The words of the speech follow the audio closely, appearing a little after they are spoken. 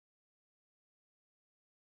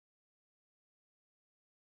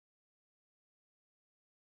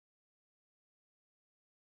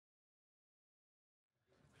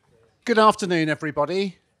Good afternoon,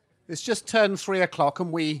 everybody. It's just turned 3 o'clock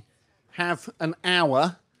and we have an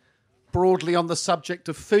hour broadly on the subject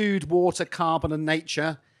of food, water, carbon and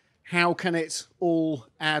nature. How can it all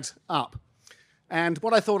add up? And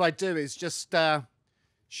what I thought I'd do is just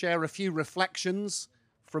share a few reflections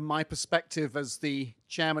from my perspective as the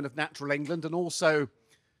chairman of Natural England and also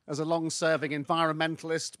as a long-serving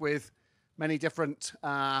environmentalist with many different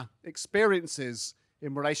experiences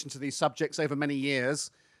in relation to these subjects over many years.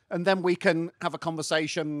 And then we can have a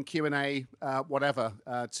conversation, Q&A, whatever,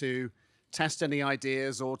 to test any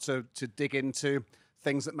ideas or to dig into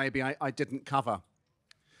things that maybe I didn't cover.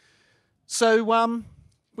 So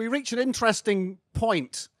we reach an interesting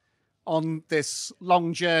point on this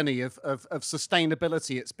long journey of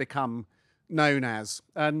sustainability it's become known as.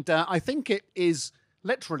 And I think it is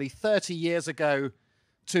literally 30 years ago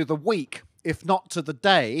to the week, if not to the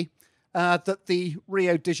day, that the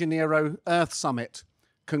Rio de Janeiro Earth Summit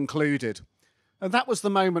concluded. And that was the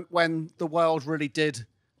moment when the world really did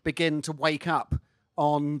begin to wake up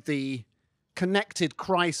on the connected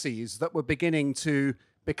crises that were beginning to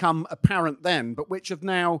become apparent then, but which have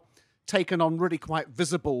now taken on really quite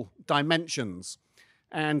visible dimensions.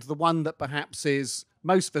 And the one that perhaps is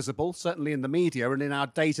most visible, certainly in the media and in our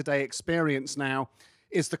day-to-day experience now,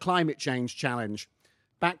 is the climate change challenge.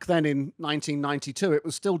 Back then in 1992, it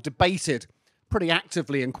was still debated pretty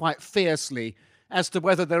actively and quite fiercely as to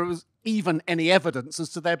whether there was even any evidence as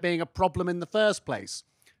to there being a problem in the first place.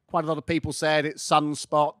 Quite a lot of people said it's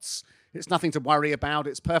sunspots, it's nothing to worry about,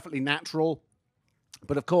 it's perfectly natural.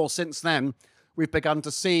 But of course, since then, we've begun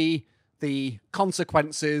to see the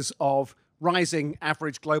consequences of rising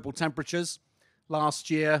average global temperatures. Last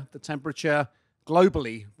year, the temperature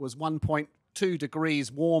globally was 1.2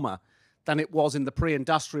 degrees warmer than it was in the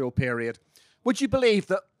pre-industrial period. Would you believe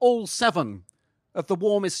that all 7 of the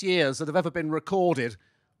warmest years that have ever been recorded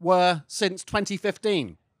were since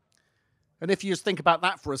 2015? And if you just think about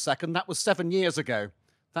that for a second, that was 7 years ago.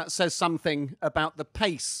 That says something about the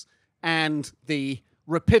pace and the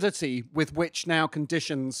rapidity with which now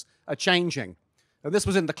conditions are changing. And this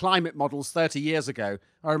was in the climate models 30 years ago.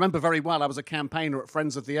 I remember very well, I was a campaigner at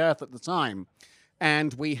Friends of the Earth at the time,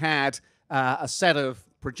 and we had a set of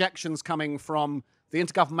projections coming from the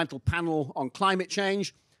Intergovernmental Panel on Climate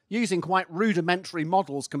Change, using quite rudimentary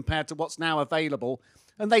models compared to what's now available.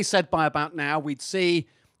 And they said by about now we'd see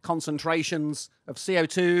concentrations of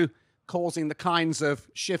CO2 causing the kinds of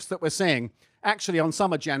shifts that we're seeing. Actually, on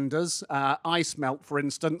some agendas, ice melt, for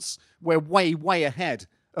instance, we're way, way ahead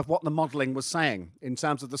of what the modelling was saying in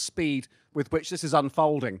terms of the speed with which this is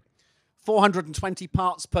unfolding. 420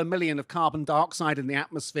 parts per million of carbon dioxide in the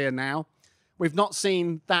atmosphere now. We've not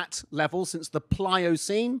seen that level since the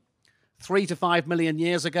Pliocene, 3 to 5 million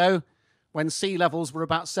years ago, when sea levels were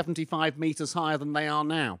about 75 meters higher than they are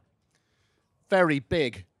now. Very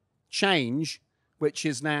big change, which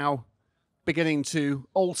is now beginning to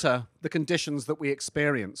alter the conditions that we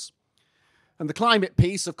experience. And the climate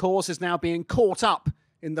piece, of course, is now being caught up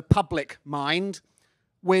in the public mind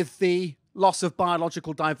with the loss of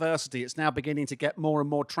biological diversity. It's now beginning to get more and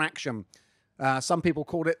more traction. Some people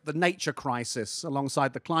call it the nature crisis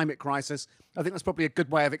alongside the climate crisis. I think that's probably a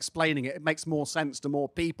good way of explaining it. It makes more sense to more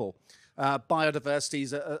people. Biodiversity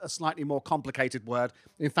is a slightly more complicated word.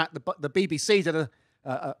 In fact, the BBC did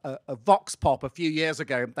a vox pop a few years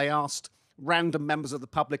ago. They asked random members of the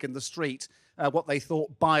public in the street what they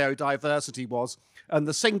thought biodiversity was. And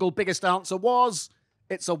the single biggest answer was,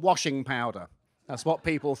 it's a washing powder. That's what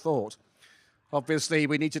people thought. Obviously,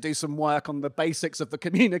 we need to do some work on the basics of the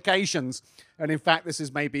communications. And in fact, this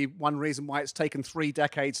is maybe one reason why it's taken 3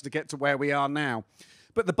 decades to get to where we are now.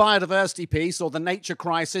 But the biodiversity piece, or the nature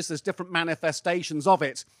crisis, there's different manifestations of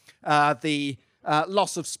it. The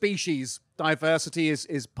loss of species diversity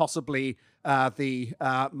is possibly the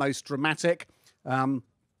most dramatic. 1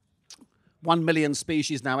 million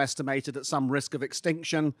species now estimated at some risk of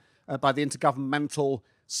extinction by the Intergovernmental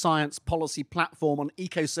Science Policy Platform on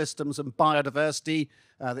Ecosystems and Biodiversity.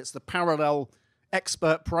 That's the parallel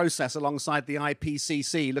expert process alongside the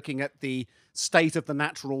IPCC looking at the state of the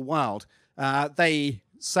natural world. They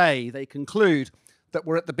conclude that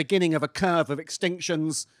we're at the beginning of a curve of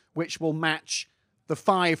extinctions which will match the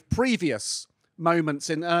 5 previous moments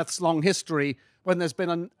in Earth's long history when there's been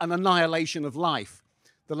an annihilation of life.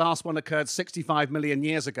 The last one occurred 65 million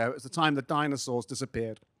years ago. It was the time the dinosaurs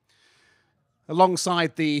disappeared.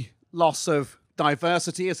 Alongside the loss of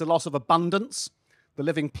diversity is the loss of abundance. The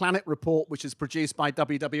Living Planet report, which is produced by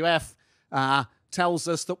WWF, tells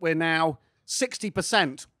us that we're now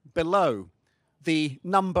 60% below the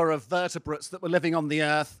number of vertebrates that were living on the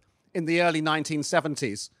Earth in the early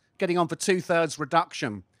 1970s, getting on for 2/3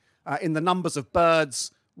 reduction. in the numbers of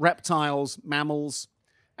birds, reptiles, mammals,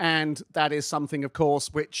 and that is something, of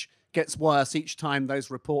course, which gets worse each time those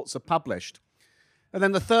reports are published. And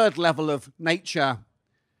then the third level of nature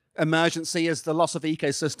emergency is the loss of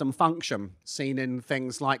ecosystem function, seen in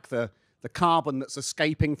things like the carbon that's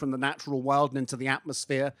escaping from the natural world and into the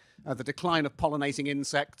atmosphere, the decline of pollinating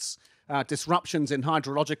insects, disruptions in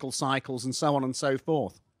hydrological cycles, and so on and so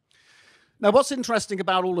forth. Now, what's interesting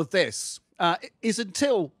about all of this is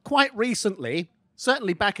until quite recently,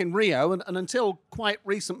 certainly back in Rio and until quite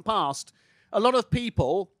recent past, a lot of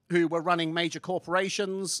people who were running major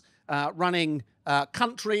corporations, running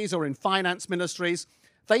countries or in finance ministries,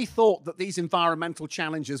 they thought that these environmental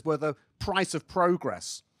challenges were the price of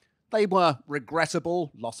progress. They were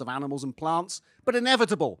regrettable, loss of animals and plants, but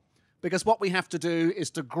inevitable, because what we have to do is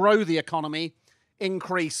to grow the economy,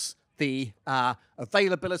 increase the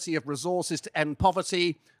availability of resources to end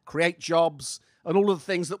poverty, create jobs, and all of the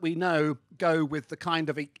things that we know go with the kind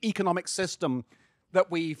of economic system that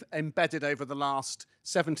we've embedded over the last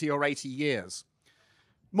 70 or 80 years.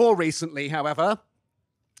 More recently, however,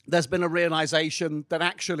 there's been a realization that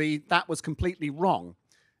actually that was completely wrong.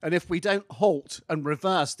 And if we don't halt and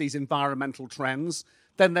reverse these environmental trends,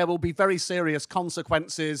 then there will be very serious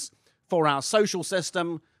consequences for our social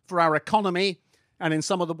system, for our economy, and in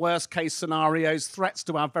some of the worst case scenarios, threats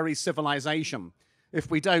to our very civilization. If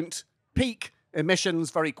we don't peak emissions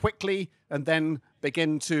very quickly and then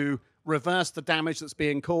begin to reverse the damage that's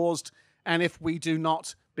being caused, and if we do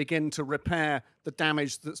not begin to repair the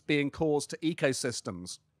damage that's being caused to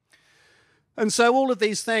ecosystems. And so all of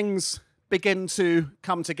these things begin to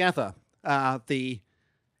come together. The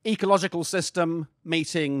ecological system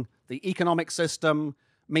meeting the economic system,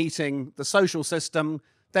 meeting the social system,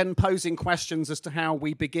 then posing questions as to how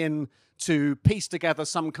we begin to piece together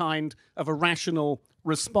some kind of a rational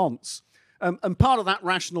response. And part of that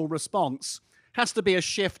rational response has to be a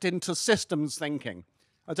shift into systems thinking.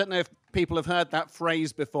 I don't know if people have heard that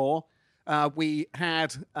phrase before. We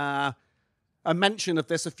had a mention of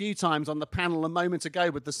this a few times on the panel a moment ago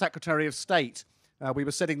with the Secretary of State. We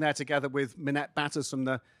were sitting there together with Minette Batters from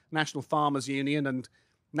the National Farmers Union and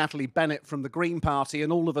Natalie Bennett from the Green Party,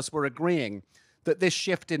 and all of us were agreeing that this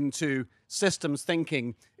shift into systems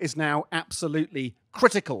thinking is now absolutely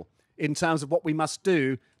critical in terms of what we must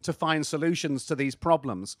do to find solutions to these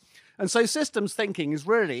problems. And so systems thinking is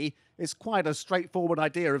really, it's quite a straightforward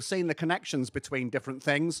idea of seeing the connections between different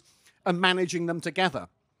things and managing them together.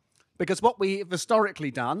 Because what we've historically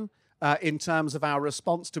done in terms of our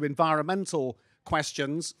response to environmental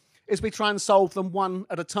questions is we try and solve them one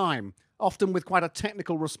at a time, often with quite a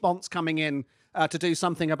technical response coming in to do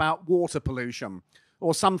something about water pollution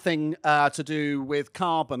or something to do with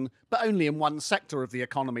carbon, but only in one sector of the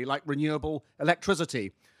economy, like renewable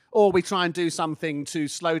electricity. Or we try and do something to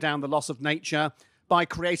slow down the loss of nature by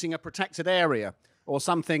creating a protected area or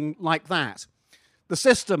something like that. The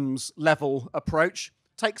systems level approach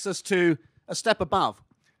takes us to a step above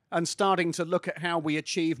and starting to look at how we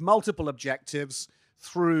achieve multiple objectives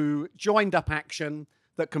through joined up action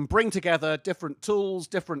that can bring together different tools,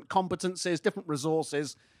 different competencies, different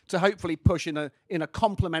resources to hopefully push in a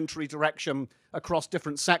complementary direction across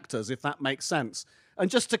different sectors, if that makes sense. And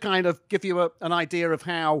just to kind of give you an idea of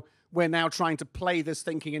how we're now trying to play this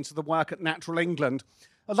thinking into the work at Natural England,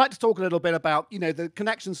 I'd like to talk a little bit about, the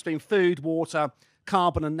connections between food, water,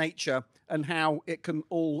 carbon and nature and how it can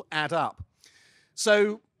all add up.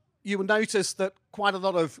 So you will notice that quite a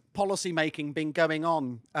lot of policy making been going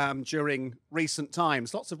on during recent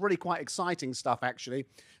times. Lots of really quite exciting stuff, actually.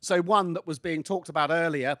 So one that was being talked about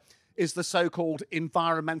earlier is the so-called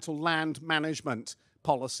Environmental Land Management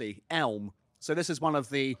Policy, ELM. So this is one of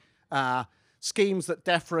the schemes that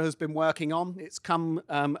DEFRA has been working on. It's come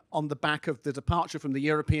on the back of the departure from the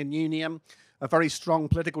European Union, a very strong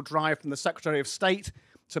political drive from the Secretary of State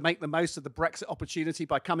to make the most of the Brexit opportunity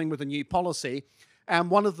by coming with a new policy.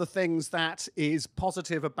 And one of the things that is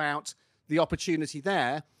positive about the opportunity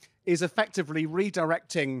there is effectively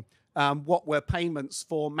redirecting what were payments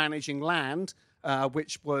for managing land,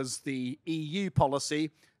 which was the EU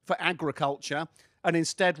policy for agriculture, and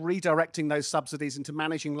instead redirecting those subsidies into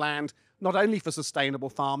managing land, not only for sustainable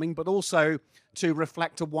farming, but also to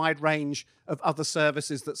reflect a wide range of other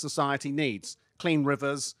services that society needs: clean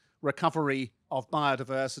rivers, recovery of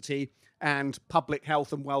biodiversity, and public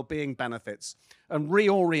health and well-being benefits, and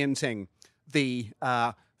reorienting the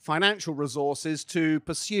financial resources to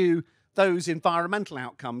pursue those environmental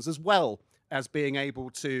outcomes as well as being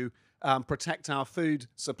able to protect our food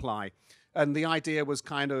supply. And the idea was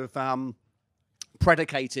kind of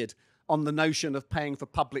predicated on the notion of paying for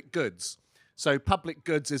public goods. So public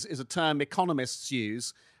goods is a term economists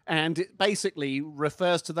use, And it basically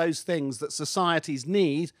refers to those things that societies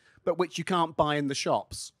need, but which you can't buy in the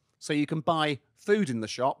shops. So you can buy food in the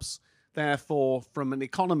shops. Therefore, from an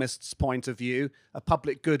economist's point of view, a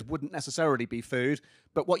public good wouldn't necessarily be food.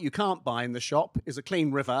 But what you can't buy in the shop is a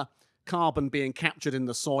clean river, carbon being captured in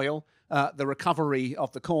the soil, the recovery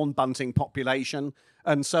of the corn bunting population,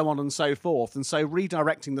 and so on and so forth. And so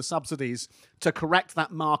redirecting the subsidies to correct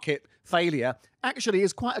that market failure actually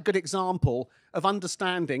is quite a good example of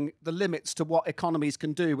understanding the limits to what economies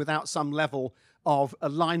can do without some level of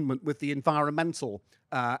alignment with the environmental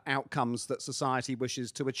outcomes that society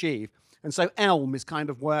wishes to achieve. And so ELM is kind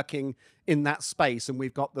of working in that space, and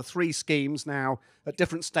we've got the 3 schemes now at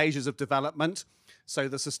different stages of development. So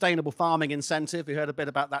the Sustainable Farming Incentive, we heard a bit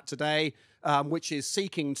about that today, which is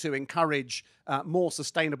seeking to encourage more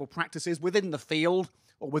sustainable practices within the field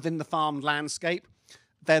or within the farmed landscape.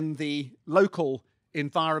 Then the local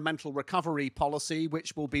environmental recovery policy,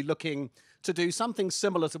 which will be looking to do something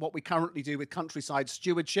similar to what we currently do with countryside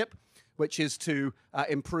stewardship, which is to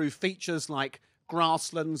improve features like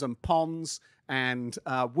grasslands and ponds and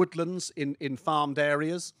woodlands in farmed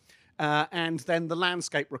areas. And then the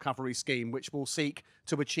landscape recovery scheme, which will seek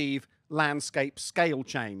to achieve landscape scale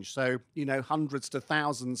change. So, hundreds to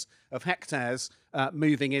thousands of hectares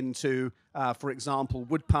moving into, for example,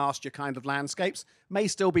 wood pasture kind of landscapes, may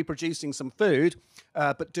still be producing some food,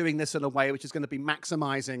 but doing this in a way which is going to be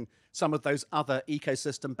maximizing some of those other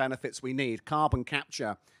ecosystem benefits we need: carbon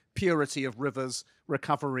capture, purity of rivers,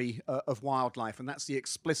 recovery of wildlife. And that's the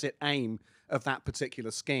explicit aim of that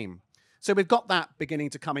particular scheme. So we've got that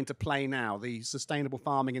beginning to come into play now. The Sustainable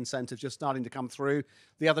Farming Incentive just starting to come through.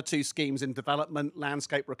 The other 2 schemes in development,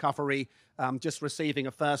 landscape recovery, just receiving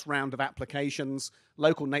a first round of applications.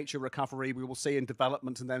 Local nature recovery we will see in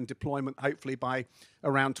development and then deployment hopefully by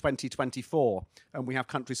around 2024. And we have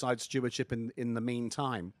countryside stewardship in the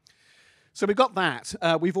meantime. So we've got that.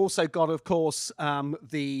 We've also got, of course,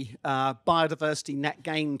 the biodiversity net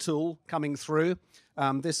gain tool coming through.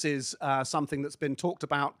 This is something that's been talked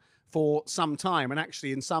about for some time, and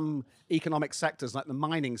actually in some economic sectors like the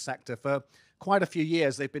mining sector for quite a few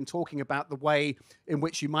years they've been talking about the way in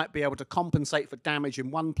which you might be able to compensate for damage in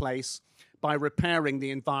one place by repairing the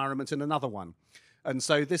environment in another one. And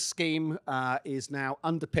so this scheme is now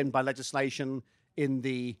underpinned by legislation in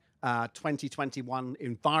the 2021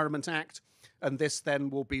 Environment Act, and this then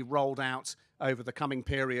will be rolled out over the coming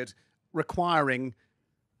period, requiring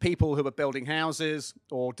people who are building houses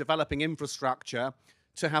or developing infrastructure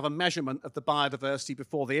to have a measurement of the biodiversity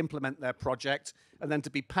before they implement their project, and then to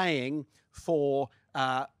be paying for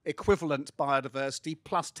equivalent biodiversity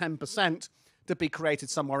plus 10% to be created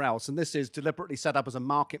somewhere else. And this is deliberately set up as a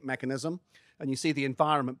market mechanism. And you see the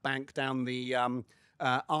Environment Bank down the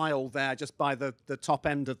aisle there, just by the top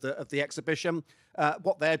end of the exhibition.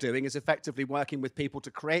 What they're doing is effectively working with people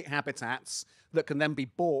to create habitats that can then be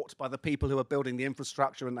bought by the people who are building the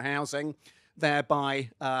infrastructure and the housing, thereby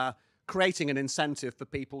creating an incentive for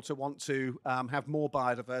people to want to have more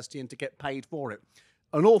biodiversity and to get paid for it.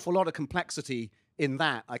 An awful lot of complexity in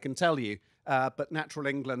that, I can tell you, but Natural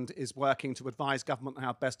England is working to advise government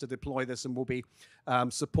how best to deploy this, and will be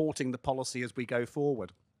supporting the policy as we go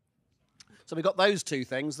forward. So we've got those 2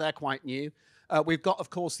 things, they're quite new. We've got, of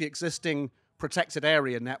course, the existing protected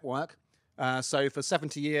area network. So for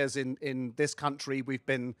 70 years in this country, we've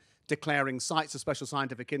been declaring sites of special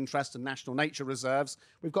scientific interest and national nature reserves.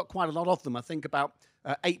 We've got quite a lot of them. I think about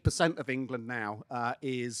 8% of England now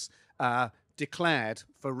is declared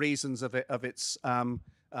for reasons of its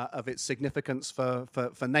significance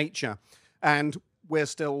for nature. And we're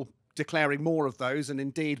still declaring more of those. And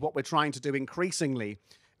indeed, what we're trying to do increasingly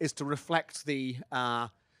is to reflect the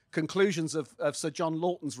conclusions of Sir John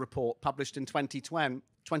Lawton's report published in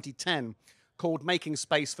 2010 called Making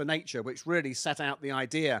Space for Nature, which really set out the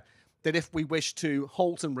idea that if we wish to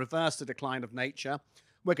halt and reverse the decline of nature,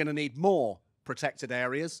 we're going to need more protected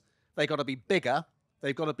areas. They've got to be bigger,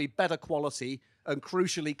 they've got to be better quality, and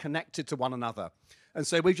crucially connected to one another. And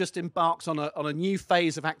so we've just embarked on a new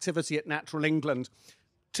phase of activity at Natural England,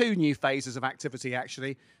 2 new phases of activity,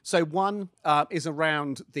 actually. So one is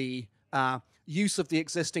around the use of the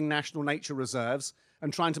existing national nature reserves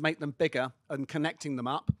and trying to make them bigger and connecting them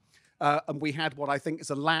up. And we had what I think is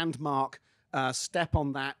a landmark step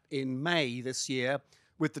on that in May this year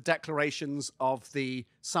with the declarations of the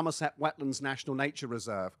Somerset Wetlands National Nature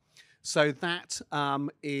Reserve. So that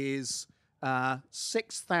is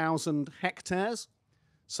 6,000 hectares,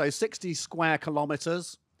 so 60 square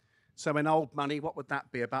kilometres. So in old money, what would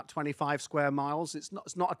that be? About 25 square miles. It's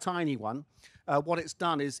not a tiny one. What it's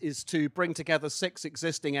done is to bring together 6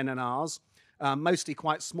 existing NNRs mostly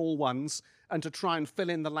quite small ones, and to try and fill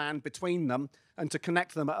in the land between them and to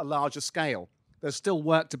connect them at a larger scale. There's still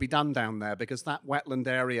work to be done down there because that wetland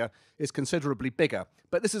area is considerably bigger.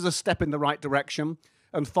 But this is a step in the right direction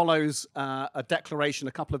and follows a declaration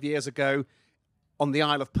a couple of years ago on the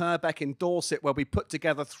Isle of Purbeck in Dorset, where we put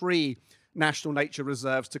together 3 national nature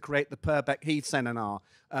reserves to create the Purbeck Heath Seminar.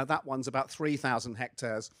 That one's about 3,000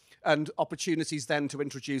 hectares. And opportunities then to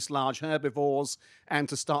introduce large herbivores and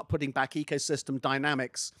to start putting back ecosystem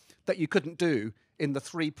dynamics that you couldn't do in the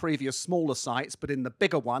 3 previous smaller sites, but in the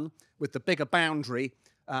bigger one with the bigger boundary,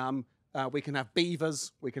 we can have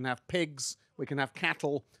beavers, we can have pigs, we can have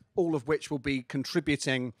cattle, all of which will be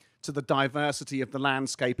contributing to the diversity of the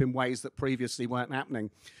landscape in ways that previously weren't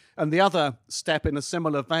happening. And the other step in a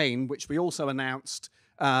similar vein, which we also announced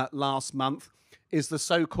last month, is the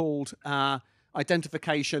so-called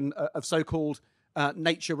identification of so-called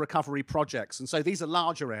nature recovery projects. And so these are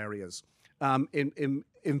larger areas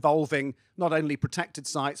involving not only protected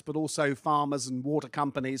sites, but also farmers and water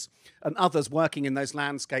companies and others working in those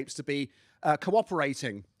landscapes to be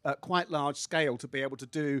cooperating at quite large scale to be able to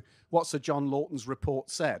do what Sir John Lawton's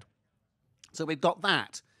report said. So we've got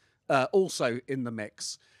that also in the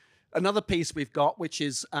mix. Another piece we've got, which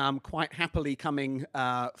is quite happily coming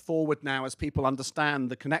forward now as people understand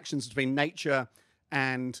the connections between nature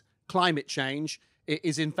and climate change,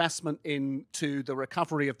 is investment into the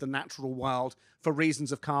recovery of the natural world for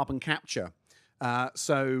reasons of carbon capture.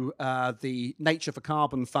 So the Nature for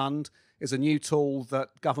Carbon Fund is a new tool that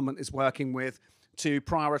government is working with to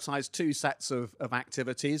prioritise 2 sets of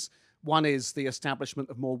activities. One is the establishment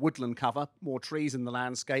of more woodland cover, more trees in the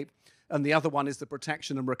landscape, and the other one is the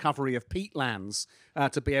protection and recovery of peatlands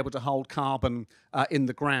to be able to hold carbon in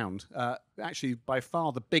the ground. Actually, by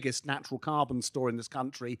far the biggest natural carbon store in this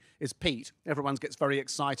country is peat. Everyone gets very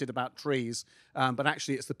excited about trees, but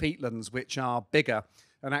actually it's the peatlands which are bigger.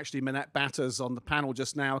 And actually, Minette Batters on the panel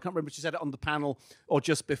just now, I can't remember if she said it on the panel or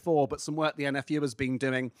just before, but some work the NFU has been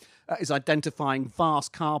doing is identifying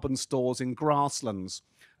vast carbon stores in grasslands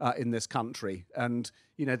in this country. And,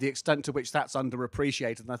 you know, the extent to which that's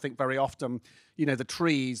underappreciated. And I think very often, you know, the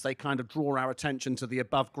trees, they kind of draw our attention to the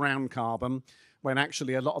above ground carbon, when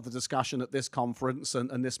actually a lot of the discussion at this conference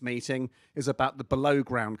and this meeting is about the below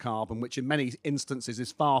ground carbon, which in many instances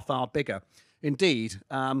is far, far bigger. Indeed,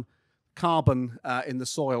 carbon in the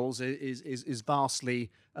soils is vastly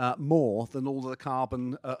more than all the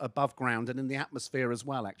carbon above ground and in the atmosphere as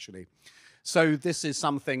well, actually. So this is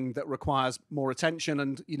something that requires more attention,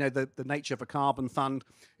 and you know the Nature for Carbon Fund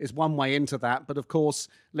is one way into that. But of course,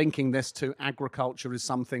 linking this to agriculture is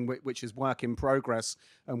something which is work in progress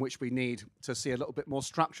and which we need to see a little bit more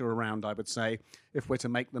structure around, I would say, if we're to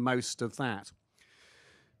make the most of that.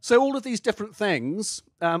 So all of these different things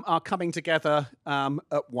are coming together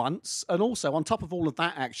at once. And also on top of all of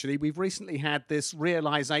that, actually, we've recently had this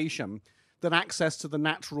realization that access to the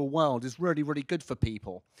natural world is really, really good for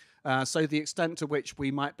people. So the extent to which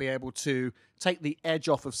we might be able to take the edge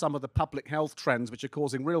off of some of the public health trends which are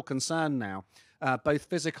causing real concern now, both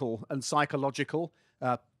physical and psychological.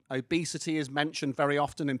 Obesity is mentioned very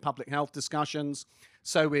often in public health discussions.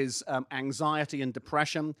 So is anxiety and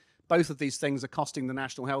depression. Both of these things are costing the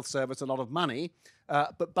National Health Service a lot of money,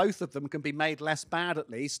 but both of them can be made less bad,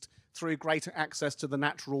 at least, through greater access to the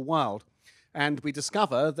natural world. And we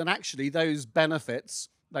discover that actually those benefits,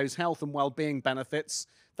 those health and well-being benefits,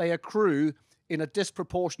 they accrue in a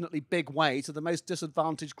disproportionately big way to the most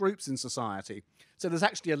disadvantaged groups in society. So there's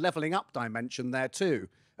actually a levelling up dimension there too.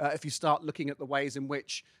 If you start looking at the ways in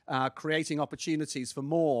which creating opportunities for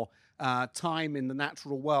more time in the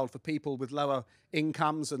natural world for people with lower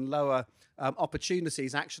incomes and lower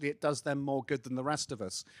opportunities, actually it does them more good than the rest of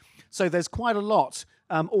us. So there's quite a lot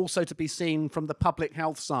also to be seen from the public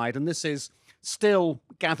health side, and this is still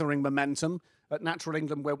gathering momentum. At Natural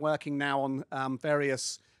England, we're working now on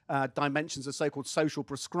various dimensions of so-called social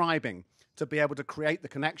prescribing to be able to create the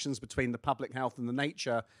connections between the public health and the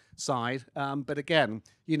nature side. But again,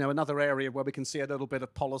 you know, another area where we can see a little bit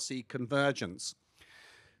of policy convergence.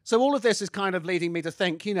 So all of this is kind of leading me to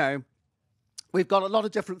think, you know, we've got a lot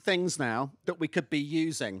of different things now that we could be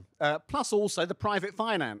using, plus also the private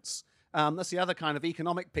finance. That's the other kind of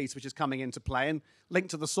economic piece which is coming into play, and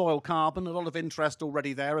linked to the soil carbon, a lot of interest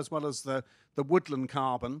already there, as well as the woodland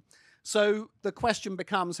carbon. So the question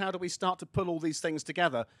becomes, how do we start to pull all these things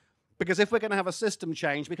together? Because if we're going to have a system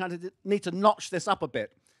change, we kind of need to notch this up a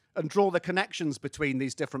bit and draw the connections between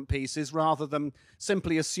these different pieces rather than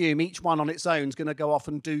simply assume each one on its own is going to go off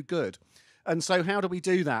and do good. And so how do we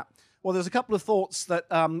do that? Well, there's a couple of thoughts that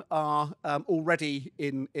are already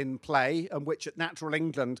in play, and which at Natural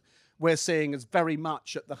England we're seeing as very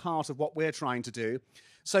much at the heart of what we're trying to do.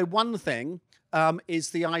 So one thing is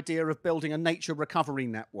the idea of building a nature recovery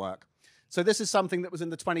network. So this is something that was in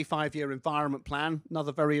the 25-year Environment Plan,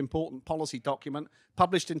 another very important policy document,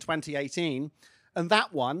 published in 2018. And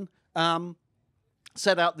that one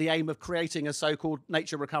set out the aim of creating a so-called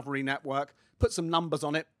nature recovery network, put some numbers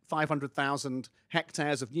on it, 500,000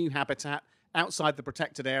 hectares of new habitat outside the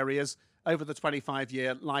protected areas over the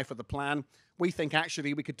 25-year life of the plan. We think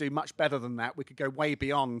actually we could do much better than that. We could go way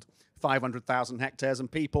beyond 500,000 hectares,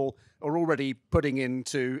 and people are already putting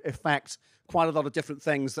into effect quite a lot of different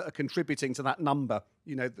things that are contributing to that number.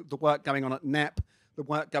 You know, the work going on at NEP, the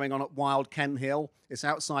work going on at Wild Ken Hill, it's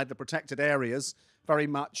outside the protected areas, very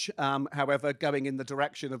much, however, going in the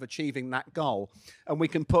direction of achieving that goal. And we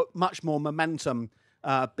can put much more momentum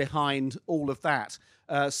behind all of that.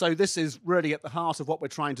 So this is really at the heart of what we're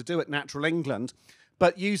trying to do at Natural England,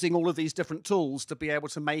 but using all of these different tools to be able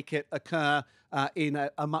to make it occur in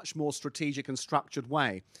a much more strategic and structured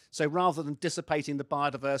way. So rather than dissipating the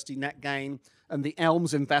biodiversity net gain and the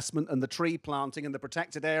elms investment and the tree planting and the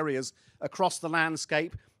protected areas across the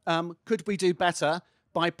landscape, could we do better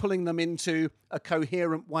by pulling them into a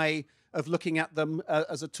coherent way of looking at them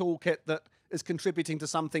as a toolkit that is contributing to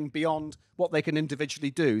something beyond what they can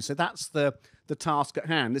individually do? So that's the task at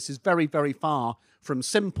hand. This is very, very far from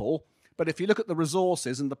simple, but if you look at the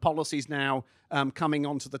resources and the policies now coming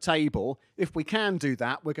onto the table, if we can do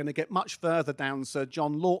that, we're going to get much further down Sir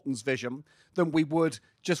John Lawton's vision than we would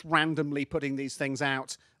just randomly putting these things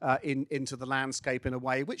out into the landscape in a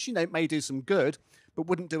way which, you know, may do some good, but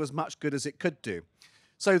wouldn't do as much good as it could do.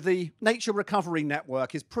 So the Nature Recovery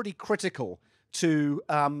Network is pretty critical to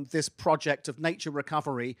this project of nature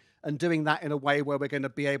recovery, and doing that in a way where we're going to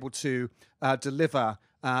be able to deliver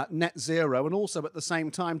net zero, and also at the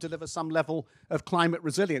same time deliver some level of climate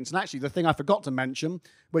resilience. And actually the thing I forgot to mention,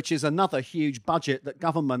 which is another huge budget that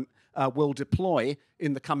government will deploy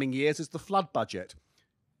in the coming years, is the flood budget.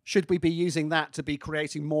 Should we be using that to be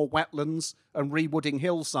creating more wetlands and rewooding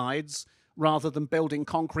hillsides rather than building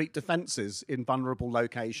concrete defences in vulnerable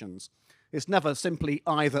locations? It's never simply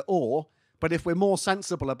either or, but if we're more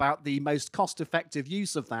sensible about the most cost-effective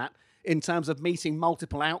use of that in terms of meeting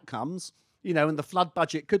multiple outcomes, you know, and the flood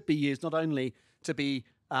budget could be used not only to be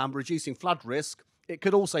reducing flood risk, it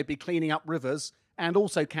could also be cleaning up rivers and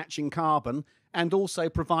also catching carbon and also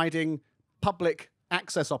providing public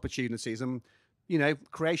access opportunities. And, you know,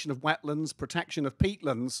 creation of wetlands, protection of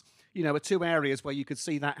peatlands, you know, are two areas where you could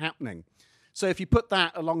see that happening. So if you put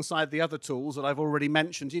that alongside the other tools that I've already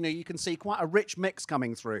mentioned, you know, you can see quite a rich mix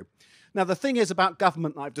coming through. Now, the thing is about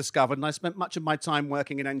government I've discovered, and I spent much of my time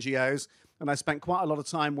working in NGOs, and I spent quite a lot of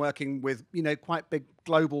time working with, you know, quite big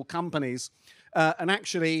global companies, and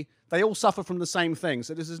actually they all suffer from the same thing.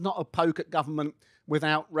 So this is not a poke at government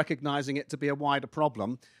without recognizing it to be a wider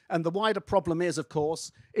problem. And the wider problem is, of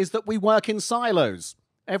course, is that we work in silos.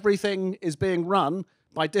 Everything is being run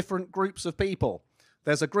by different groups of people.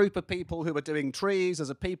 There's a group of people who are doing trees, there's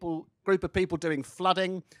a group of people doing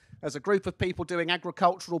flooding, there's a group of people doing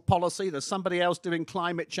agricultural policy, there's somebody else doing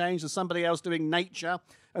climate change, there's somebody else doing nature,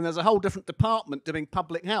 and there's a whole different department doing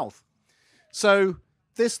public health. So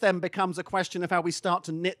this then becomes a question of how we start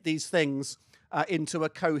to knit these things into a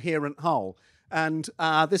coherent whole. And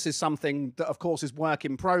this is something that, of course, is work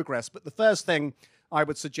in progress. But the first thing I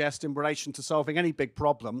would suggest in relation to solving any big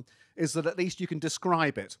problem is that at least you can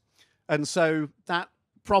describe it. And so that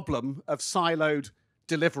problem of siloed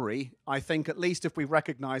delivery, I think at least if we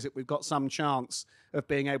recognise it, we've got some chance of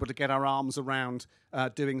being able to get our arms around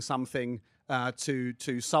doing something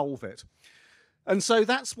to solve it. And so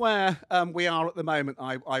that's where we are at the moment,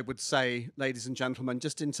 I would say, ladies and gentlemen,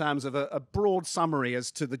 just in terms of a broad summary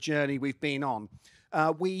as to the journey we've been on.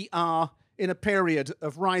 We are in a period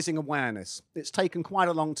of rising awareness. It's taken quite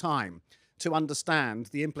a long time to understand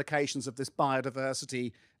the implications of this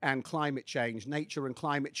biodiversity and climate change, nature and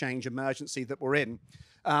climate change emergency that we're in.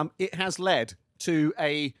 It has led to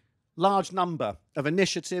a large number of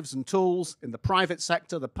initiatives and tools in the private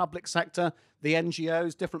sector, the public sector, the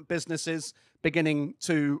NGOs, different businesses beginning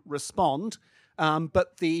to respond.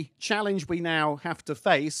 But the challenge we now have to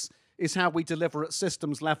face is how we deliver at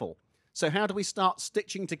systems level. So how do we start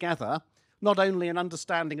stitching together not only an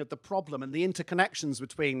understanding of the problem and the interconnections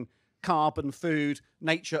between carbon, food,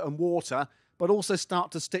 nature and water, but also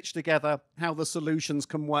start to stitch together how the solutions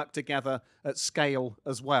can work together at scale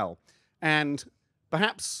as well. And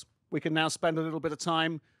perhaps we can now spend a little bit of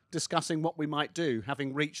time discussing what we might do,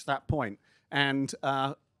 having reached that point. And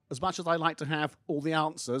as much as I like to have all the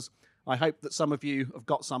answers, I hope that some of you have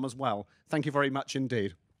got some as well. Thank you very much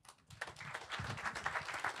indeed.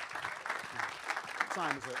 What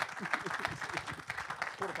time is it?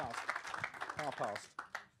 15:15. Half past.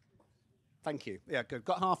 Thank you. Yeah, good.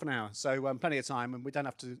 Got half an hour, so plenty of time, and we don't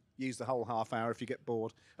have to use the whole half hour if you get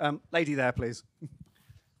bored. Lady there, please.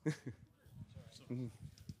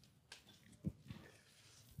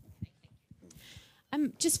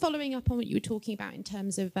 Just following up on what you were talking about in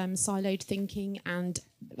terms of siloed thinking and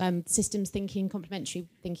systems thinking, complementary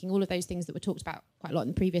thinking, all of those things that were talked about quite a lot in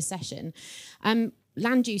the previous session.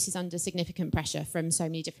 Land use is under significant pressure from so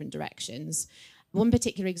many different directions. One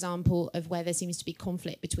particular example of where there seems to be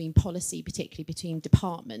conflict between policy, particularly between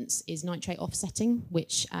departments, is nitrate offsetting,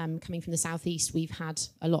 which, coming from the southeast, we've had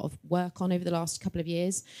a lot of work on over the last couple of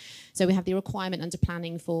years. So we have the requirement under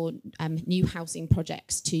planning for new housing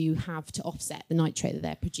projects to have to offset the nitrate that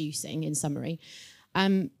they're producing, in summary.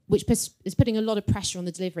 Which is putting a lot of pressure on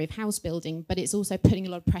the delivery of house building, but it's also putting a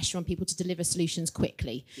lot of pressure on people to deliver solutions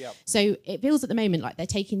quickly. Yep. So it feels at the moment like they're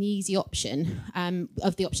taking the easy option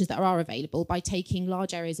of the options that are available by taking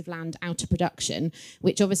large areas of land out of production,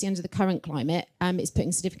 which obviously under the current climate is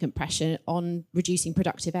putting significant pressure on reducing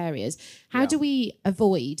productive areas. How do we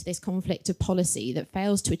avoid this conflict of policy that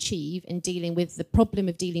fails to achieve in dealing with the problem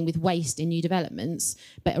of dealing with waste in new developments,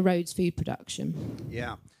 but erodes food production?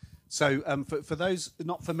 Yeah. So for those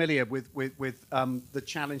not familiar with the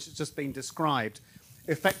challenge that's just been described,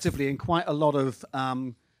 effectively in quite a lot of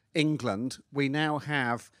England, we now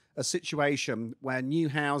have a situation where new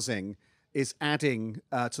housing is adding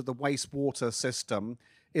to the wastewater system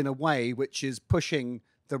in a way which is pushing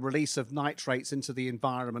the release of nitrates into the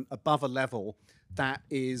environment above a level that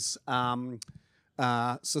is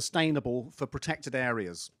sustainable for protected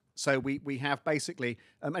areas. So we have basically,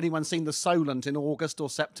 anyone seen the Solent in August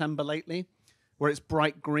or September lately, where it's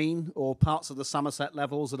bright green, or parts of the Somerset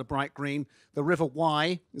levels that are bright green? The River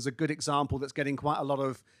Wye is a good example that's getting quite a lot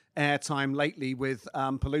of airtime lately with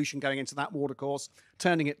pollution going into that watercourse,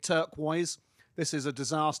 turning it turquoise. This is a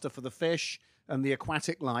disaster for the fish and the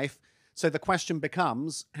aquatic life. So the question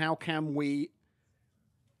becomes, how can we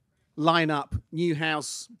line up new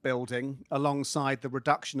house building alongside the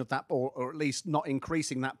reduction of that, or at least not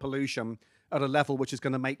increasing that pollution at a level which is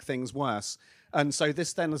going to make things worse? And so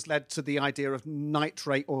this then has led to the idea of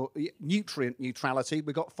nitrate or nutrient neutrality.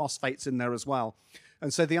 We've got phosphates in there as well.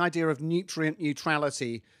 And so the idea of nutrient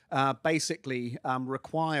neutrality basically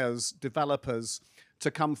requires developers to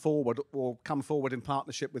come forward in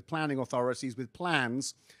partnership with planning authorities with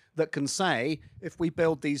plans that can say, if we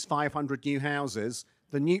build these 500 new houses,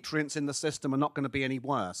 the nutrients in the system are not going to be any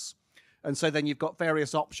worse. And so then you've got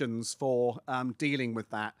various options for dealing with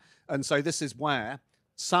that. And so this is where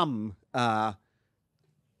some of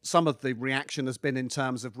the reaction has been in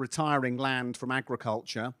terms of retiring land from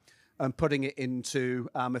agriculture and putting it into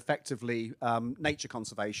effectively nature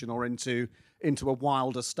conservation or into a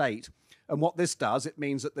wilder state. And what this does, it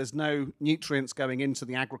means that there's no nutrients going into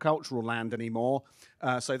the agricultural land anymore.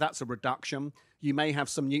 So that's a reduction. You may have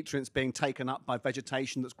some nutrients being taken up by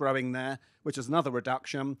vegetation that's growing there, which is another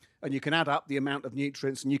reduction. And you can add up the amount of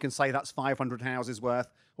nutrients and you can say that's 500 houses worth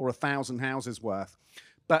or 1,000 houses worth.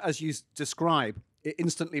 But as you describe, it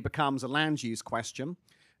instantly becomes a land use question.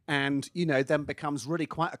 And, then becomes really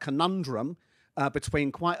quite a conundrum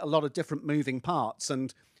between quite a lot of different moving parts.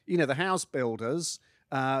 And, the house builders,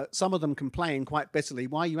 some of them complain quite bitterly,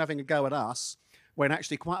 why are you having a go at us when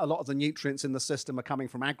actually quite a lot of the nutrients in the system are coming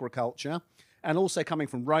from agriculture and also coming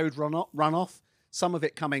from road runoff, some of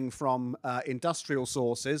it coming from industrial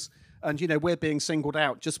sources. And, we're being singled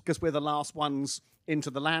out just because we're the last ones into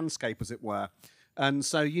the landscape, as it were. And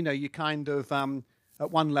so, you kind of,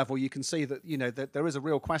 at one level, you can see that, that there is a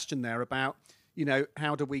real question there about,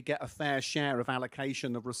 how do we get a fair share of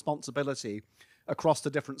allocation of responsibility across the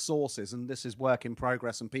different sources? And this is work in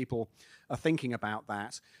progress and people are thinking about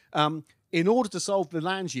that. In order to solve the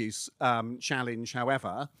land use challenge,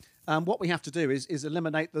 however, what we have to do is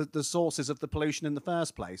eliminate the sources of the pollution in the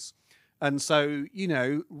first place. And so,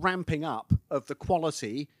 ramping up of the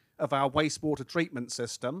quality of our wastewater treatment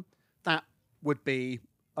system, that would be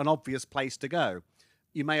an obvious place to go.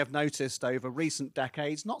 You may have noticed over recent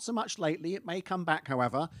decades, not so much lately, it may come back,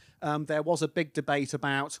 however, there was a big debate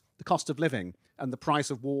about the cost of living and the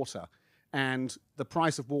price of water. And the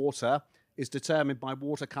price of water is determined by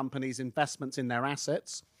water companies' investments in their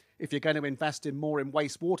assets. If you're going to invest more in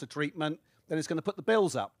wastewater treatment, then it's going to put the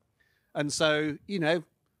bills up. And so,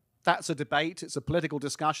 that's a debate. It's a political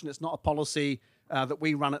discussion. It's not a policy that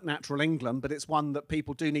we run at Natural England, but it's one that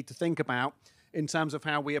people do need to think about in terms of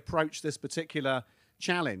how we approach this particular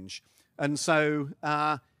challenge. And so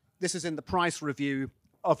this is in the price review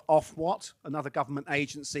of Ofwat, another government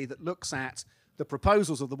agency that looks at the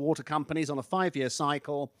proposals of the water companies on a 5-year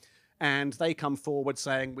cycle, and they come forward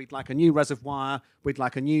saying, we'd like a new reservoir, we'd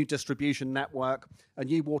like a new distribution network, a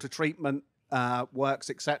new water treatment works,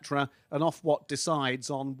 etc. And Ofwat decides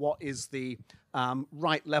on what is the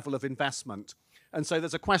right level of investment. And so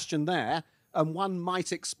there's a question there, and you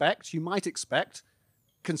might expect,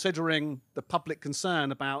 considering the public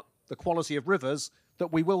concern about the quality of rivers,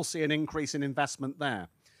 that we will see an increase in investment there.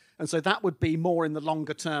 And so that would be more in the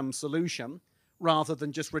longer term solution, rather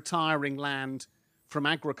than just retiring land from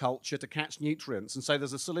agriculture to catch nutrients. And so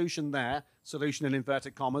there's a solution there, solution in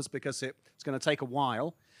inverted commas, because it's going to take a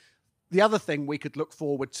while. The other thing we could look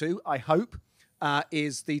forward to, I hope,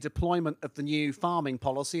 is the deployment of the new farming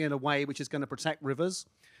policy in a way which is going to protect rivers.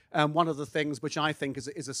 One of the things which I think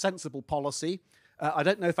is a sensible policy, I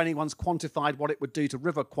don't know if anyone's quantified what it would do to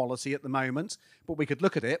river quality at the moment, but we could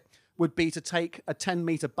look at it, would be to take a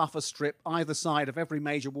 10-metre buffer strip either side of every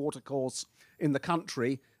major watercourse in the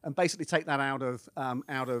country and basically take that out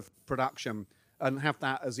of production and have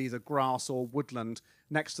that as either grass or woodland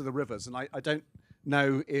next to the rivers. And I don't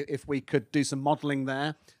know if we could do some modelling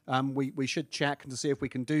there. We should check to see if we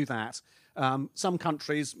can do that. Some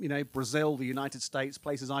countries, Brazil, the United States,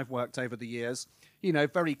 places I've worked over the years,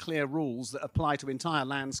 very clear rules that apply to entire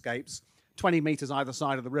landscapes. 20 metres either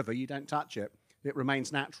side of the river, you don't touch it. It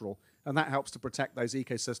remains natural. And that helps to protect those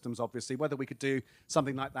ecosystems, obviously. Whether we could do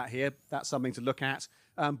something like that here, that's something to look at.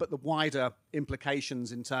 But the wider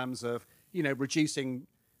implications in terms of, reducing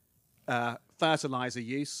fertilizer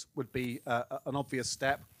use would be an obvious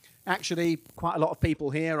step. Actually, quite a lot of people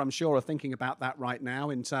here, I'm sure, are thinking about that right now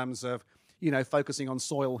in terms of, focusing on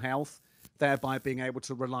soil health, thereby being able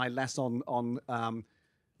to rely less on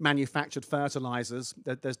manufactured fertilizers.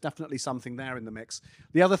 There's definitely something there in the mix.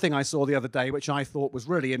 The other thing I saw the other day, which I thought was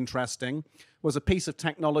really interesting, was a piece of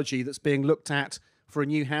technology that's being looked at for a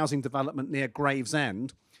new housing development near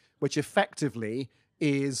Gravesend, which effectively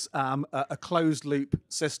is a closed-loop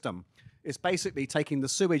system. It's basically taking the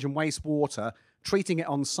sewage and wastewater, treating it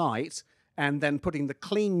on site, and then putting the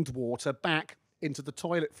cleaned water back into the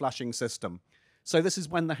toilet flushing system. So this is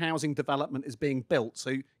when the housing development is being built.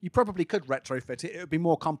 So you probably could retrofit it. It would be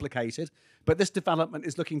more complicated. But this development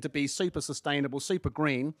is looking to be super sustainable, super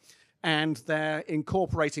green, and they're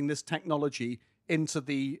incorporating this technology into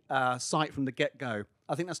the site from the get-go.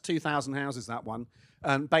 I think that's 2,000 houses, that one.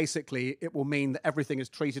 And basically, it will mean that everything is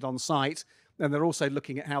treated on site. And they're also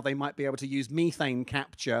looking at how they might be able to use methane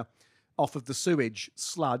capture off of the sewage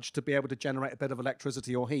sludge to be able to generate a bit of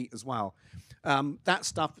electricity or heat as well. That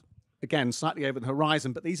stuff, again, slightly over the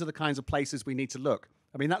horizon, but these are the kinds of places we need to look.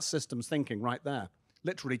 I mean, that's systems thinking right there,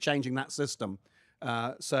 literally changing that system.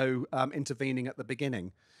 Intervening at the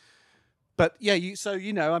beginning. But yeah,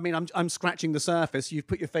 I'm scratching the surface. You've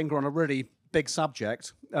put your finger on a really big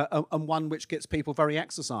subject, and one which gets people very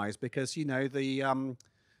exercised because, the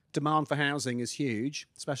demand for housing is huge,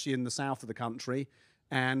 especially in the south of the country.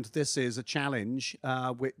 And this is a challenge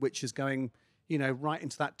which is going, right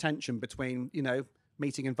into that tension between,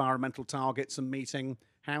 meeting environmental targets and meeting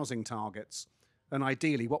housing targets. And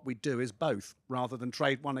ideally, what we do is both, rather than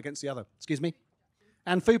trade one against the other. Excuse me?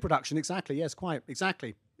 And food production, exactly. Yes, quite,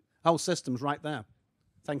 exactly. Whole system's right there.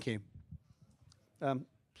 Thank you.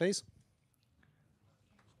 Please?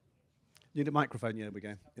 Need a microphone? Yeah, there we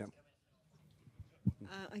go. Yeah.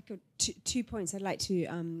 I've got two points I'd like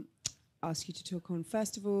to ask you to talk on.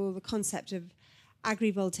 First of all, the concept of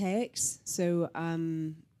agrivoltaics. So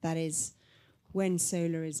that is when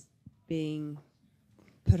solar is being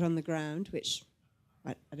put on the ground, which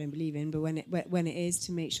I don't believe in, but when it is,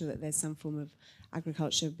 to make sure that there's some form of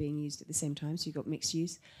agriculture being used at the same time, so you've got mixed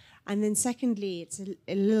use. And then secondly, it's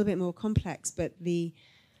a little bit more complex, but a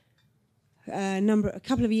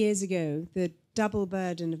couple of years ago, the double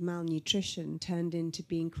burden of malnutrition turned into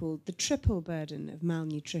being called the triple burden of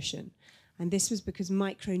malnutrition. And this was because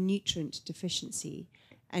micronutrient deficiency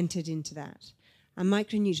entered into that. And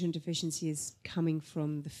micronutrient deficiency is coming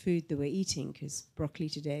from the food that we're eating, because broccoli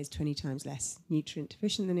today is 20 times less nutrient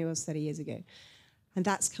deficient than it was 30 years ago. And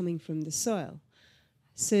that's coming from the soil.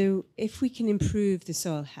 So if we can improve the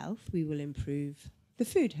soil health, we will improve the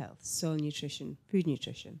food health, soil nutrition, food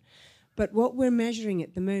nutrition. But what we're measuring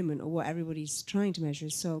at the moment, or what everybody's trying to measure,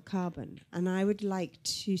 is soil carbon. And I would like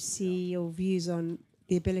to see your views on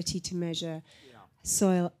the ability to measure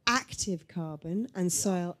soil active carbon and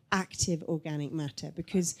soil active organic matter,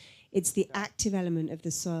 because it's the active element of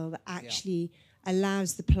the soil that actually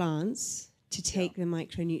allows the plants to take the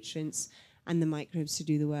micronutrients and the microbes to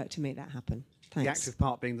do the work to make that happen. Thanks. The active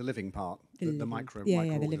part being the living part, the micro.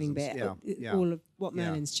 The living bit. All of what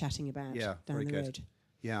Merlin's chatting about down the road.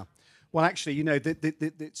 Yeah. Well, actually,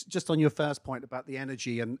 it's just on your first point about the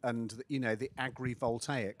energy and the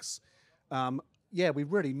agrivoltaics. Yeah, we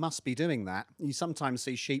really must be doing that. You sometimes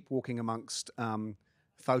see sheep walking amongst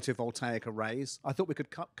photovoltaic arrays. I thought we could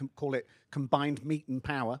call it combined meat and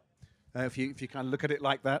power, if you kind of look at it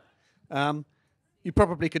like that. You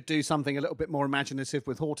probably could do something a little bit more imaginative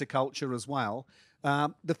with horticulture as well.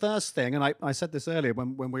 The first thing, and I said this earlier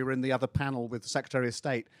when we were in the other panel with the Secretary of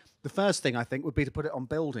State, the first thing I think would be to put it on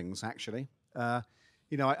buildings, actually. I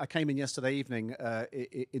came in yesterday evening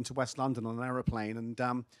into West London on an aeroplane,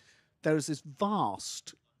 and there is this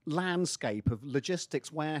vast landscape of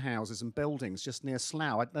logistics warehouses and buildings just near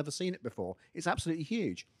Slough. I'd never seen it before. It's absolutely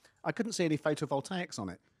huge. I couldn't see any photovoltaics on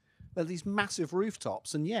it. There are these massive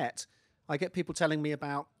rooftops, and yet I get people telling me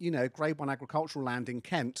about, Grade 1 agricultural land in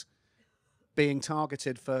Kent being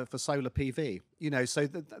targeted for solar PV. So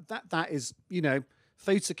that is,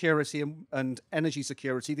 food security and energy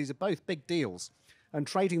security. These are both big deals, and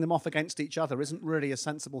trading them off against each other isn't really a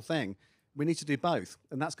sensible thing. We need to do both,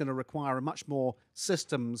 and that's going to require a much more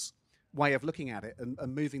systems way of looking at it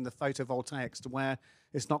and moving the photovoltaics to where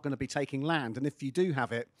it's not going to be taking land. And if you do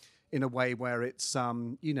have it in a way where it's,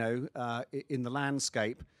 in the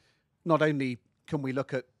landscape, not only can we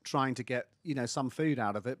look at trying to get, some food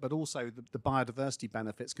out of it, but also the biodiversity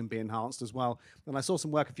benefits can be enhanced as well. And I saw some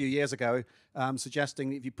work a few years ago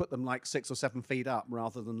suggesting that if you put them like 6 or 7 feet up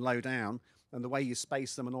rather than low down, and the way you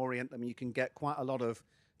space them and orient them, you can get quite a lot of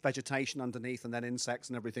vegetation underneath and then insects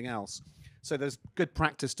and everything else. So there's good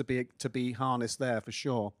practice to be harnessed there for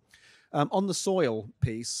sure. On the soil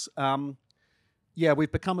piece,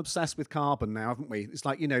 we've become obsessed with carbon now, haven't we? It's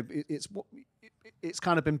like, it's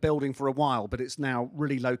kind of been building for a while, but it's now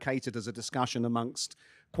really located as a discussion amongst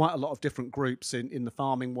quite a lot of different groups in the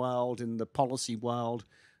farming world, in the policy world,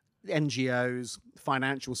 NGOs,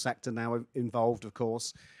 financial sector now involved, of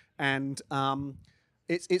course. And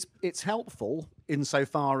it's helpful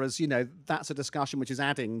insofar as, that's a discussion which is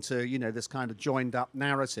adding to, this kind of joined up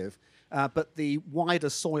narrative. But the wider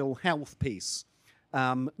soil health piece,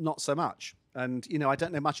 not so much. And, I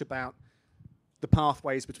don't know much about the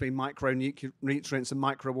pathways between micronutrients and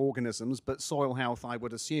microorganisms, but soil health, I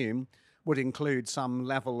would assume, would include some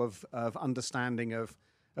level of understanding of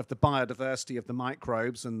the biodiversity of the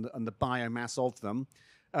microbes and the biomass of them,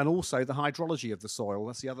 and also the hydrology of the soil.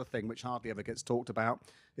 That's the other thing which hardly ever gets talked about,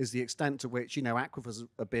 is the extent to which, aquifers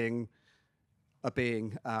are being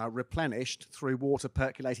replenished through water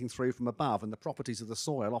percolating through from above, and the properties of the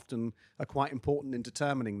soil often are quite important in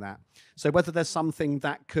determining that. So whether there's something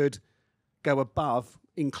that could go above,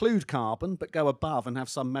 include carbon, but go above and have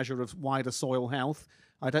some measure of wider soil health,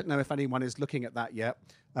 I don't know if anyone is looking at that yet.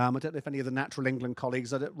 I don't know if any of the Natural England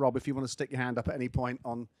colleagues, Rob, if you want to stick your hand up at any point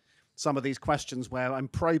on some of these questions where I'm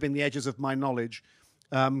probing the edges of my knowledge,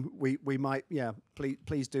 we might,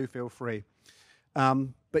 please do feel free.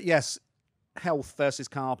 But yes, health versus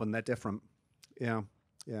carbon, they're different. Yeah.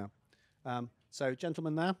 So,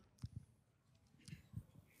 gentlemen there.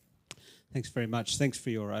 Thanks very much. Thanks for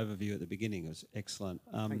your overview at the beginning. It was excellent.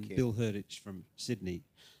 Thank you. Bill Herditch from Sydney,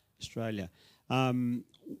 Australia. I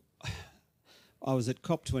was at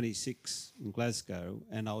COP26 in Glasgow,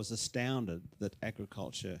 and I was astounded that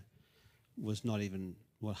agriculture was not even,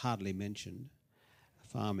 hardly mentioned,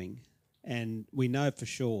 farming. And we know for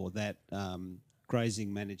sure that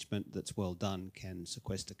grazing management that's well done can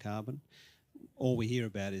sequester carbon. All we hear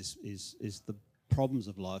about is the problems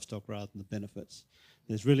of livestock rather than the benefits.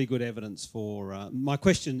 There's really good evidence for... my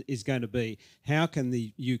question is going to be, how can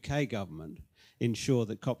the UK government ensure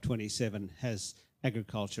that COP27 has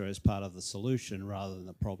agriculture as part of the solution rather than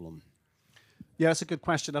the problem? Yeah, that's a good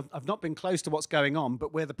question. I've not been close to what's going on,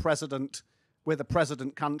 but we're the president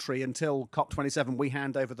country until COP27. We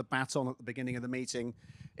hand over the baton at the beginning of the meeting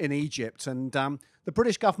in Egypt. And the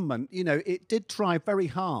British government, it did try very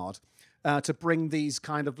hard to bring these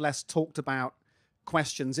kind of less talked about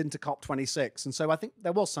questions into COP26. And so I think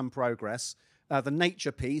there was some progress. The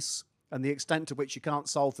nature piece and the extent to which you can't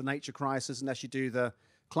solve the nature crisis unless you do the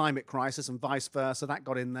climate crisis and vice versa, that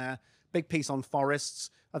got in there. Big piece on forests.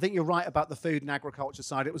 I think you're right about the food and agriculture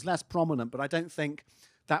side. It was less prominent, but I don't think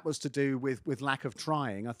that was to do with lack of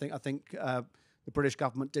trying. I think the British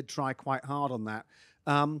government did try quite hard on that.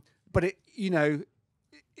 But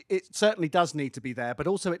it certainly does need to be there, but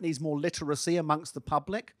also it needs more literacy amongst the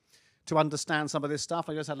public to understand some of this stuff.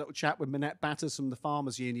 I just had a little chat with Minette Batters from the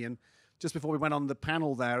Farmers Union just before we went on the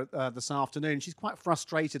panel there this afternoon. She's quite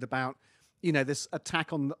frustrated about, this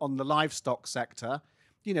attack on the livestock sector.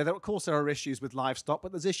 Of course there are issues with livestock,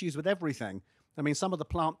 but there's issues with everything. I mean, some of the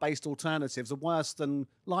plant-based alternatives are worse than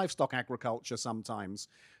livestock agriculture sometimes.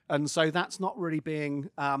 And so that's not really being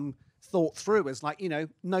thought through as like,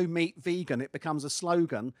 no meat vegan. It becomes a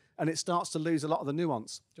slogan and it starts to lose a lot of the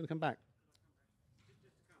nuance. Do you want to come back?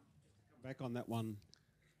 Back on that one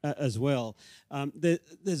as well.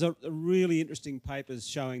 There's a really interesting papers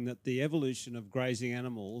showing that the evolution of grazing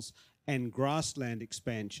animals and grassland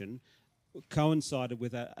expansion coincided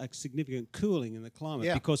with a significant cooling in the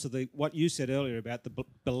climate because of what you said earlier about the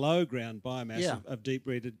below ground biomass of deep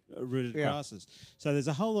rooted grasses. So there's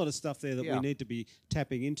a whole lot of stuff there that we need to be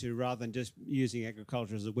tapping into rather than just using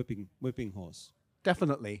agriculture as a whipping horse.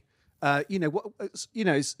 Definitely.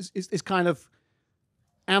 It's kind of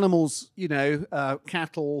animals,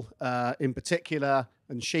 cattle in particular,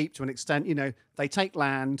 and sheep to an extent, they take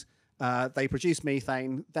land, they produce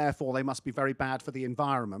methane, therefore they must be very bad for the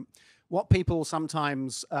environment. What people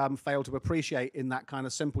sometimes fail to appreciate in that kind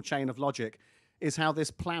of simple chain of logic is how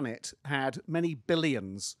this planet had many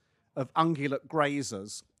billions of ungulate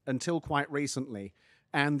grazers until quite recently.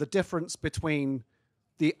 And the difference between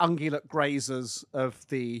the ungulate grazers of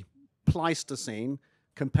the Pleistocene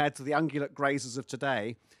compared to the ungulate grazers of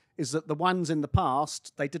today is that the ones in the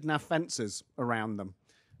past, they didn't have fences around them.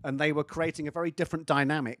 And they were creating a very different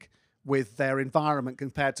dynamic with their environment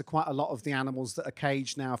compared to quite a lot of the animals that are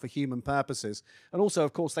caged now for human purposes. And also,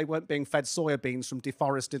 of course, they weren't being fed soya beans from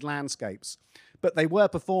deforested landscapes. But they were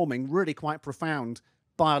performing really quite profound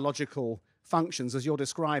biological functions, as you're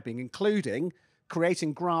describing, including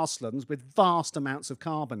creating grasslands with vast amounts of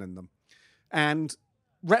carbon in them. And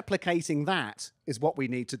replicating that is what we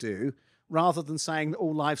need to do, rather than saying that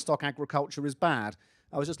all livestock agriculture is bad.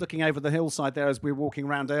 I was just looking over the hillside there as we were walking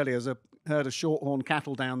around earlier. There's a herd of shorthorn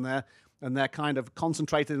cattle down there, and they're kind of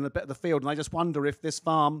concentrated in a bit of the field. And I just wonder if this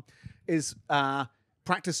farm is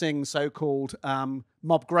practicing so-called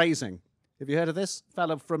mob grazing. Have you heard of this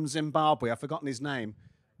fellow from Zimbabwe? I've forgotten his name.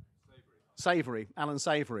 Alan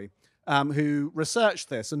Savory, who researched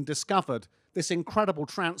this and discovered this incredible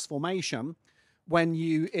transformation when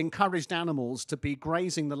you encouraged animals to be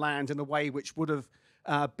grazing the land in a way which would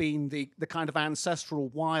have been the kind of ancestral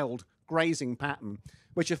wild grazing pattern,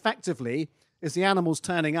 which effectively is the animals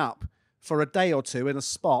turning up for a day or two in a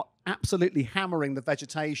spot, absolutely hammering the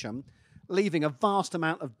vegetation, leaving a vast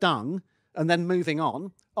amount of dung, and then moving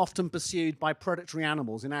on, often pursued by predatory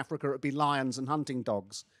animals. In Africa, it would be lions and hunting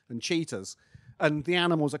dogs and cheetahs. And the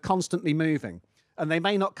animals are constantly moving. And they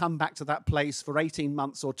may not come back to that place for 18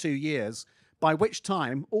 months or 2 years, by which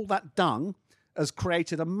time all that dung has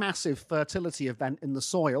created a massive fertility event in the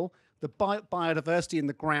soil. The biodiversity in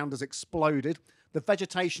the ground has exploded. The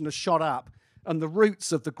vegetation has shot up. And the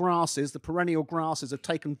roots of the grasses, the perennial grasses, have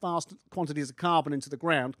taken vast quantities of carbon into the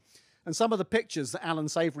ground. And some of the pictures that Alan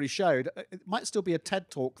Savory showed, it might still be a TED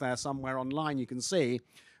talk there somewhere online you can see,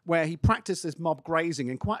 where he practiced this mob grazing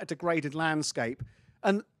in quite a degraded landscape,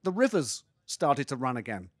 and the rivers started to run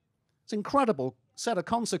again. It's an incredible set of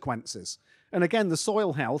consequences. And again, the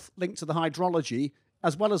soil health linked to the hydrology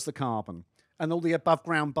as well as the carbon and all the above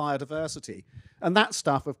ground biodiversity. And that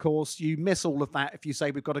stuff, of course, you miss all of that if you say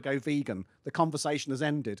we've got to go vegan. The conversation has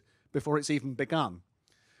ended before it's even begun.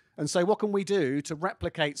 And so what can we do to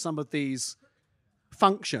replicate some of these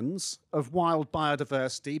functions of wild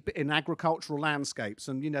biodiversity in agricultural landscapes?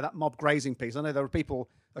 And, that mob grazing piece, I know there are people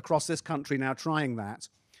across this country now trying that.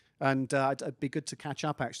 And it'd be good to catch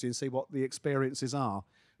up, actually, and see what the experiences are.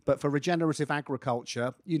 But for regenerative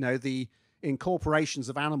agriculture, the incorporations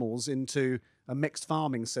of animals into a mixed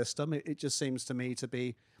farming system, it just seems to me to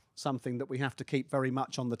be something that we have to keep very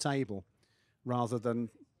much on the table rather than...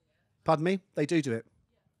 Pardon me? They do it.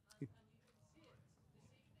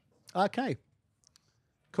 Okay,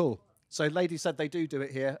 cool. So lady said they do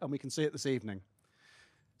it here, and we can see it this evening.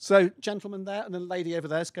 So gentleman there, and then lady over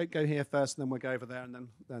there. Let's go here first, and then we'll go over there, and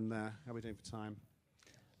then there. How are we doing for time?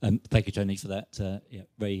 Thank you, Tony, for that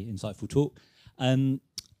very insightful talk.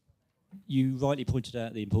 You rightly pointed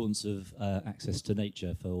out the importance of access to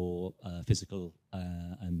nature for physical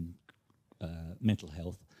and mental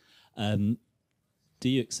health. Do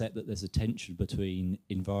you accept that there's a tension between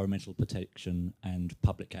environmental protection and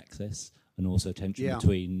public access, and also tension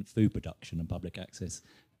between food production and public access?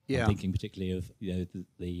 I'm thinking particularly of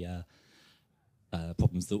the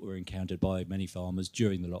problems that were encountered by many farmers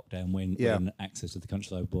during the lockdown when access to the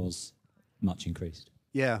countryside was much increased.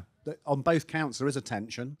 Yeah, on both counts there is a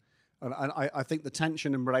tension, and I think the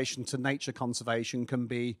tension in relation to nature conservation can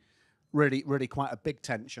be really, really quite a big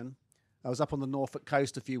tension. I was up on the Norfolk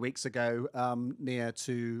coast a few weeks ago near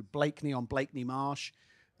to Blakeney on Blakeney Marsh,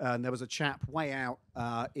 and there was a chap way out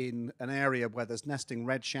in an area where there's nesting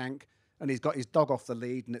redshank and he's got his dog off the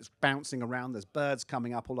lead and it's bouncing around. There's birds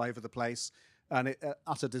coming up all over the place, and it's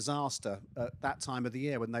utter disaster at that time of the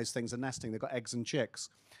year when those things are nesting. They've got eggs and chicks,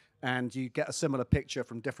 and you get a similar picture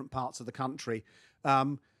from different parts of the country.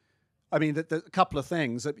 I mean, a couple of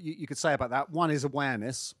things that you could say about that. One is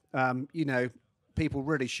awareness. People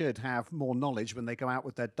really should have more knowledge when they go out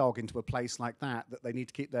with their dog into a place like that they need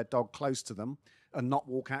to keep their dog close to them and not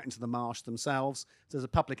walk out into the marsh themselves. There's a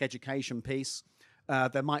public education piece.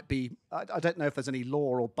 There might be, I don't know if there's any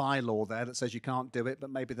law or bylaw there that says you can't do it, but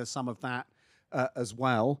maybe there's some of that as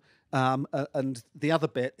well. And the other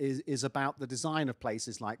bit is about the design of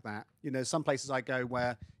places like that. Some places I go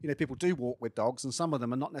where, people do walk with dogs, and some of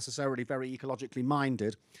them are not necessarily very ecologically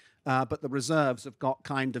minded, but the reserves have got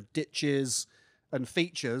kind of ditches and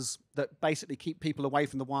features that basically keep people away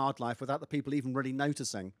from the wildlife without the people even really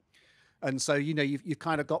noticing. And so, you've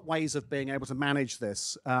kind of got ways of being able to manage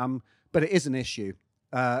this, but it is an issue.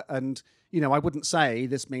 And I wouldn't say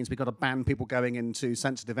this means we've got to ban people going into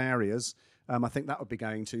sensitive areas. I think that would be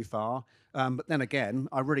going too far. But then again,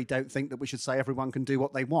 I really don't think that we should say everyone can do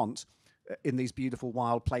what they want in these beautiful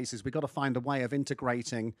wild places. We've got to find a way of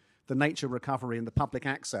integrating the nature recovery and the public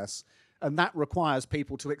access. And that requires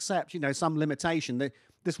people to accept, some limitation.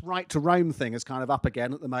 This right to roam thing is kind of up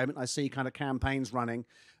again at the moment. I see kind of campaigns running.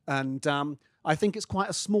 And I think it's quite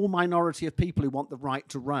a small minority of people who want the right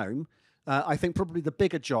to roam. I think probably the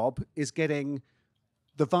bigger job is getting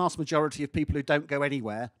the vast majority of people who don't go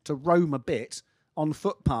anywhere to roam a bit on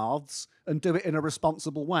footpaths and do it in a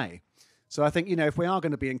responsible way. So I think, if we are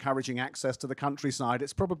going to be encouraging access to the countryside,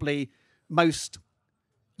 it's probably most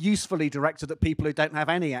usefully directed at people who don't have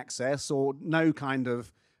any access or no kind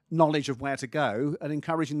of knowledge of where to go, and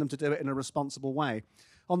encouraging them to do it in a responsible way.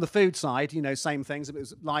 On the food side, same things. It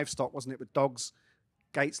was livestock, wasn't it, with dogs,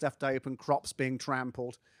 gates left open, crops being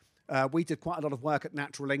trampled. We did quite a lot of work at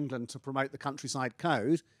Natural England to promote the Countryside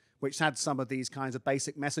Code, which had some of these kinds of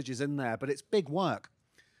basic messages in there, but it's big work.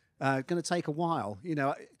 Going to take a while,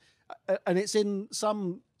 and it's in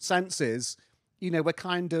some senses, we're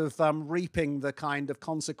kind of reaping the kind of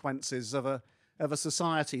consequences of a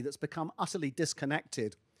society that's become utterly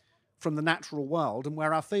disconnected from the natural world and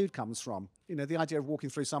where our food comes from. The idea of walking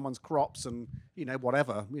through someone's crops and,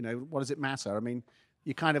 whatever, what does it matter? I mean,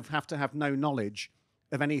 you kind of have to have no knowledge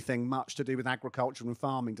of anything much to do with agriculture and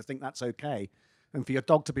farming to think that's okay. And for your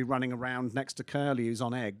dog to be running around next to curlews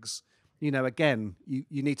on eggs, again,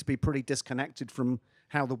 you need to be pretty disconnected from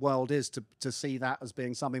how the world is to see that as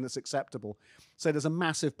being something that's acceptable. So there's a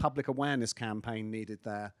massive public awareness campaign needed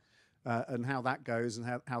there. And how that goes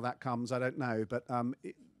and how that comes, I don't know. But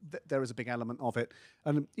there is a big element of it.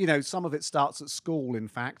 And, some of it starts at school, in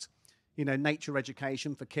fact. Nature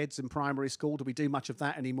education for kids in primary school. Do we do much of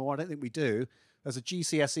that anymore? I don't think we do. There's a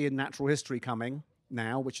GCSE in natural history coming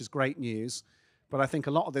now, which is great news. But I think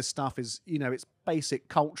a lot of this stuff is, it's basic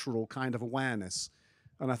cultural kind of awareness.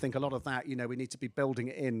 And I think a lot of that, we need to be building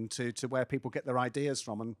it into where people get their ideas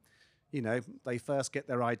from. And, they first get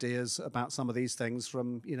their ideas about some of these things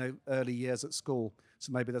from, early years at school.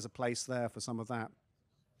 So maybe there's a place there for some of that.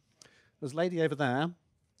 There's a lady over there.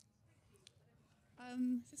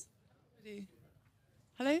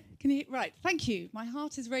 Hello? Can you? Right, thank you. My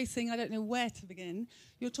heart is racing. I don't know where to begin.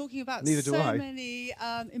 You're talking about many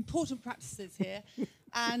important practices here.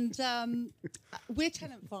 And we're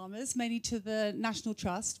tenant farmers, mainly to the National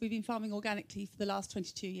Trust. We've been farming organically for the last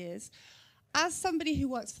 22 years. As somebody who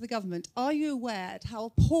works for the government, are you aware of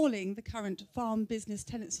how appalling the current farm business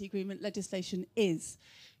tenancy agreement legislation is?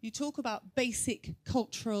 You talk about basic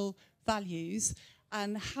cultural values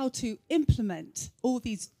and how to implement all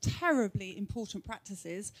these terribly important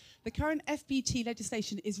practices. The current FBT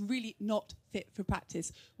legislation is really not fit for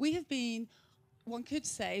practice. We have been, one could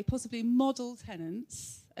say, possibly model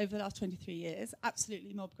tenants over the last 23 years,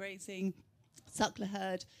 absolutely mob grazing, suckler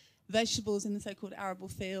herd, vegetables in the so-called arable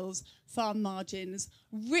fields, farm margins,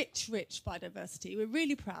 rich biodiversity. We're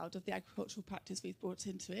really proud of the agricultural practice we've brought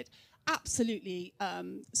into it. Absolutely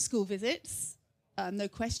school visits, no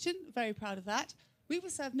question, very proud of that. We were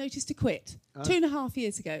served notice to quit 2.5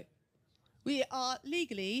 years ago. We are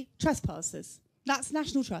legally trespassers. That's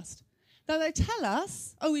National Trust. Now they tell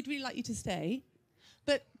us, we'd really like you to stay.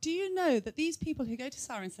 But do you know that these people who go to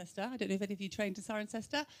Cirencester, I don't know if any of you trained to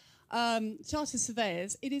Cirencester, chartered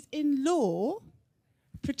surveyors, it is in law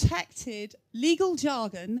protected legal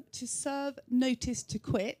jargon to serve notice to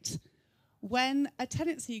quit when a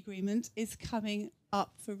tenancy agreement is coming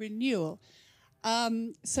up for renewal.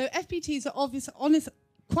 So FBTs are honest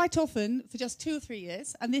quite often for just 2 or 3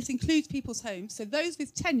 years, and this includes people's homes. So those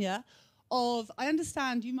with tenure of, I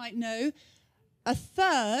understand you might know, a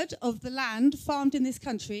third of the land farmed in this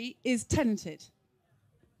country is tenanted.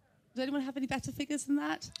 Does anyone have any better figures than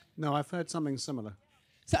that? No, I've heard something similar.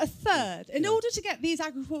 So a third. In order to get these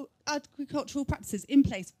agricultural practices in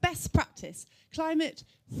place, best practice,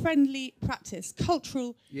 climate-friendly practice,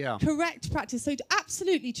 cultural, correct practice, so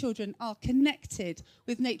absolutely children are connected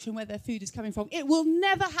with nature and where their food is coming from. It will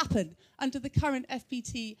never happen under the current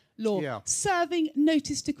FBT law. Yeah. Serving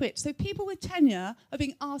notice to quit. So people with tenure are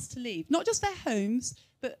being asked to leave, not just their homes,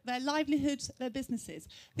 but their livelihoods, their businesses.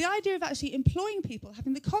 The idea of actually employing people,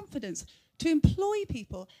 having the confidence to employ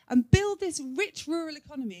people and build this rich rural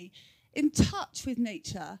economy in touch with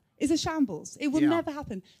nature is a shambles. It will never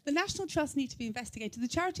happen. The National Trust need to be investigated. The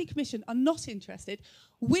Charity Commission are not interested.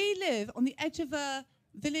 We live on the edge of a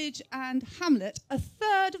village and hamlet. A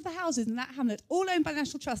third of the houses in that hamlet, all owned by the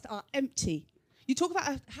National Trust, are empty. You talk about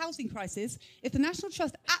a housing crisis. If the National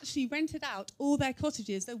Trust actually rented out all their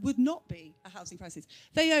cottages, there would not be a housing crisis.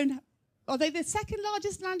 Are they the second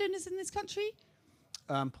largest landowners in this country?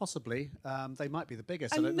 Possibly. They might be the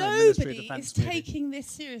biggest. And I don't know. Ministry of nobody Defence, is maybe. taking this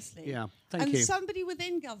seriously. Yeah, thank and you. And somebody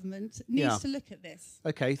within government needs to look at this.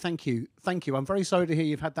 Okay, thank you. Thank you. I'm very sorry to hear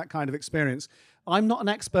you've had that kind of experience. I'm not an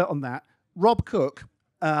expert on that. Rob Cook,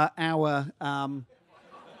 our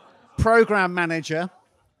programme manager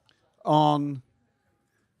on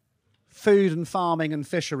food and farming and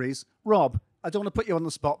fisheries. Rob, I don't want to put you on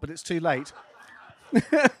the spot, but it's too late.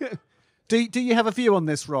 Do you have a view on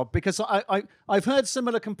this, Rob? Because I've heard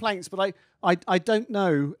similar complaints, but I don't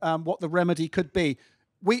know what the remedy could be.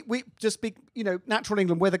 We just speak, Natural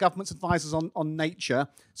England, we're the government's advisors on nature,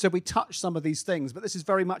 so we touch some of these things. But this is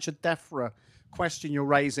very much a DEFRA question you're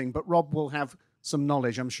raising, but Rob will have some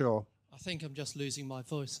knowledge, I'm sure. I think I'm just losing my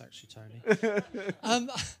voice, actually, Tony.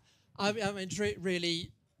 I mean, it's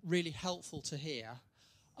really, really helpful to hear.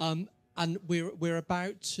 And we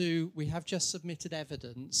have just submitted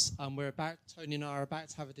evidence, and Tony and I are about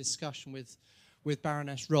to have a discussion with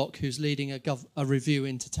Baroness Rock, who's leading a review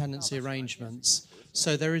into tenancy arrangements. Right, yes.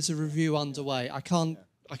 So there is a review underway. I can't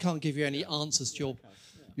give you any answers to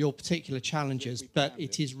your particular challenges, but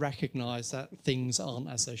it is recognised that things aren't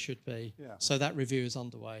as they should be. Yeah. So that review is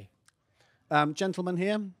underway. Gentleman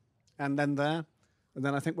here, and then there, and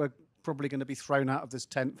then I think we're probably going to be thrown out of this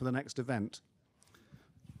tent for the next event.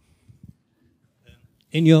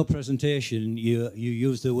 In your presentation, you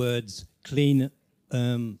used the words clean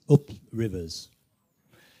up rivers.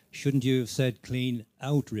 Shouldn't you have said clean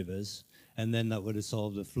out rivers, and then that would have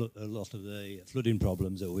solved a lot of the flooding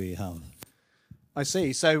problems that we have? I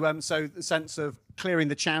see. So the sense of clearing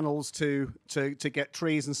the channels to get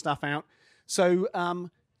trees and stuff out. So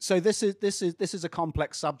this is a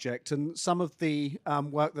complex subject, and some of the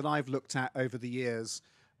work that I've looked at over the years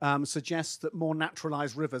suggests that more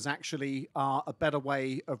naturalised rivers actually are a better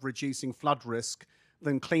way of reducing flood risk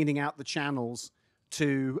than cleaning out the channels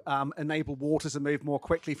to enable water to move more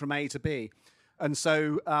quickly from A to B. And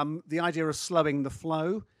so the idea of slowing the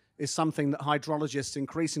flow is something that hydrologists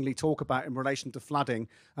increasingly talk about in relation to flooding.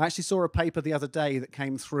 I actually saw a paper the other day that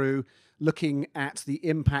came through looking at the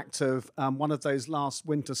impact of one of those last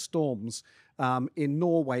winter storms in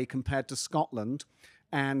Norway compared to Scotland,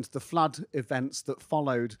 and the flood events that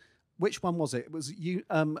followed. Which one was it? It was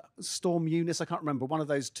Storm Eunice, I can't remember, one of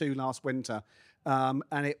those two last winter.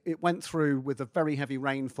 And it went through with a very heavy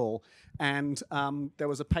rainfall. And there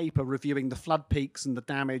was a paper reviewing the flood peaks and the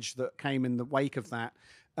damage that came in the wake of that.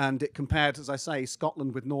 And it compared, as I say,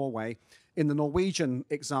 Scotland with Norway. In the Norwegian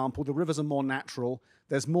example, the rivers are more natural.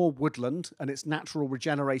 There's more woodland, and it's natural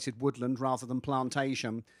regenerated woodland rather than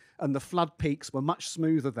plantation. And the flood peaks were much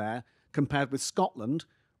smoother there compared with Scotland,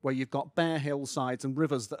 where you've got bare hillsides and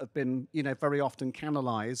rivers that have been, very often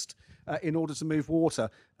canalised in order to move water.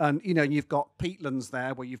 And, you've got peatlands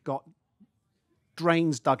there where you've got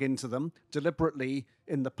drains dug into them deliberately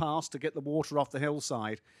in the past to get the water off the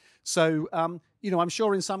hillside. So, I'm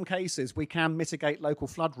sure in some cases we can mitigate local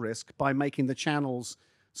flood risk by making the channels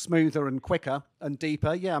smoother and quicker and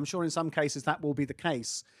deeper. Yeah, I'm sure in some cases that will be the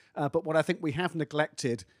case. But what I think we have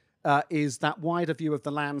neglected is that wider view of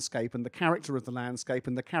the landscape and the character of the landscape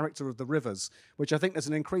and the character of the rivers, which I think there's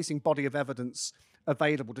an increasing body of evidence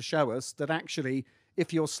available to show us that actually,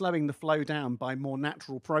 if you're slowing the flow down by more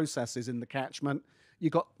natural processes in the catchment,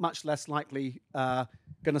 you've got much less likely going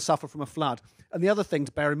to suffer from a flood. And the other thing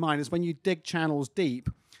to bear in mind is when you dig channels deep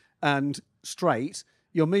and straight,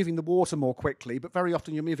 you're moving the water more quickly, but very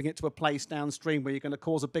often you're moving it to a place downstream where you're going to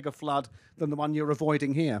cause a bigger flood than the one you're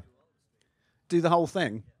avoiding here. Do the whole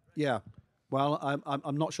thing. Yeah, well,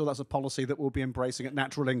 I'm not sure that's a policy that we'll be embracing at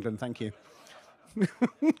Natural England. Thank you.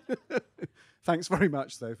 Thanks very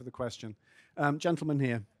much, though, for the question. Gentleman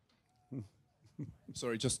here.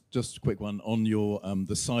 Sorry, just a quick one on your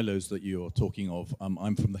the silos that you're talking of.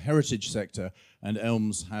 I'm from the heritage sector, and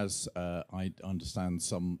Elms has, I understand,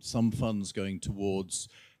 some funds going towards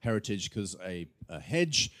heritage because a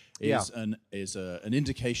hedge is an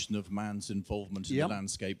indication of man's involvement in the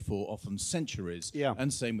landscape for often centuries,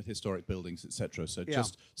 and same with historic buildings, etc. So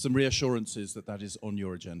just some reassurances that is on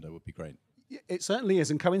your agenda would be great. It certainly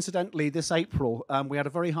is, and coincidentally, this April we had a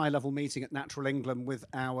very high-level meeting at Natural England with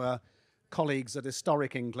our colleagues at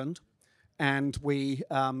Historic England, and we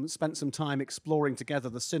spent some time exploring together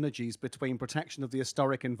the synergies between protection of the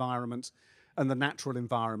historic environment and the natural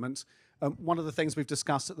environment. One of the things we've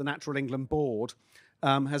discussed at the Natural England board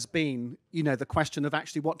has been, the question of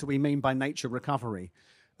actually what do we mean by nature recovery?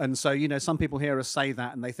 And so, some people hear us say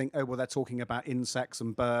that and they think, oh, well, they're talking about insects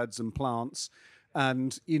and birds and plants.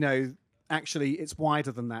 And, actually, it's wider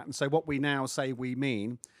than that. And so what we now say we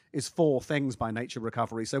mean is 4 things by nature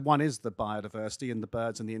recovery. So one is the biodiversity and the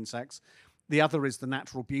birds and the insects. The other is the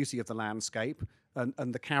natural beauty of the landscape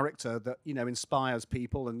and the character that, inspires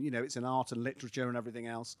people. And, it's in art and literature and everything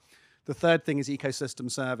else. The third thing is ecosystem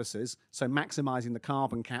services, so maximizing the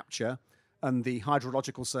carbon capture and the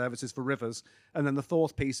hydrological services for rivers. And then the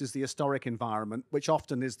fourth piece is the historic environment, which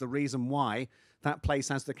often is the reason why that place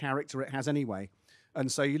has the character it has anyway. And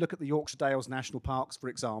so you look at the Yorkshire Dales National Parks, for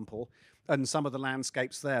example, and some of the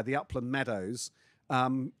landscapes there, the upland meadows,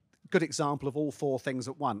 good example of all 4 things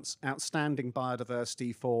at once. Outstanding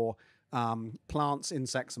biodiversity for plants,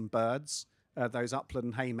 insects and birds, those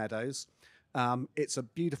upland hay meadows. It's a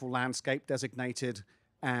beautiful landscape designated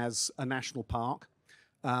as a national park.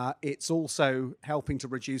 It's also helping to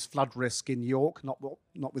reduce flood risk in York,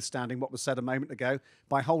 notwithstanding what was said a moment ago,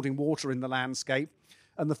 by holding water in the landscape.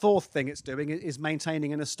 And the fourth thing it's doing is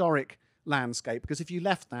maintaining an historic landscape, because if you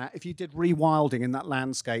left that, if you did rewilding in that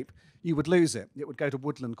landscape, you would lose it. It would go to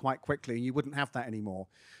woodland quite quickly and you wouldn't have that anymore.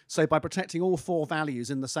 So by protecting all 4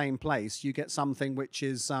 values in the same place, you get something which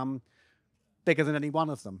is bigger than any one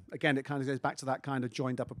of them. Again, it kind of goes back to that kind of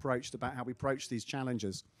joined up approach about how we approach these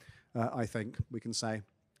challenges, I think we can say.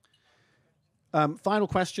 Final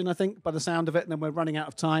question, I think, by the sound of it, and then we're running out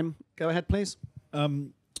of time. Go ahead, please.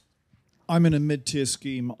 I'm in a mid-tier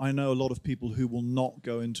scheme. I know a lot of people who will not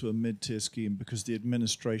go into a mid-tier scheme because the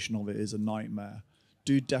administration of it is a nightmare.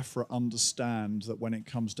 Do DEFRA understand that when it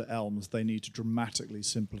comes to Elms, they need to dramatically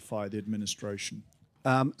simplify the administration?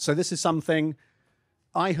 So this is something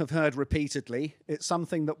I have heard repeatedly. It's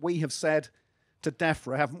something that we have said to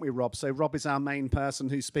DEFRA, haven't we, Rob? So Rob is our main person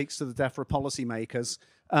who speaks to the DEFRA policymakers.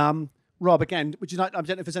 Rob, again, would you like? I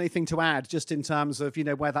don't know if there's anything to add, just in terms of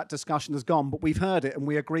where that discussion has gone, but we've heard it and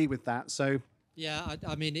we agree with that. So yeah,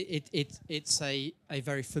 I mean it's a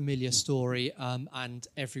very familiar story, and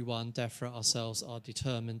everyone, DEFRA, ourselves, are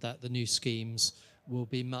determined that the new schemes will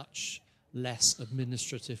be much less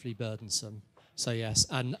administratively burdensome. So yes,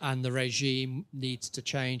 and the regime needs to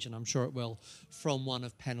change, and I'm sure it will, from one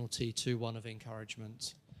of penalty to one of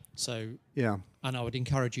encouragement. So yeah, and I would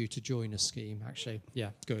encourage you to join a scheme. Actually,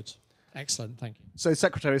 yeah, good. Excellent, thank you. So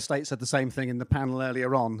Secretary of State said the same thing in the panel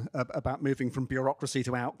earlier on about moving from bureaucracy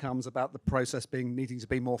to outcomes, about the process needing to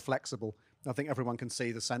be more flexible. I think everyone can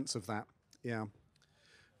see the sense of that. Yeah,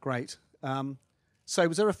 great. So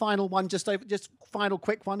was there a final one, just final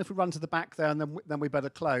quick one, if we run to the back there, and then we better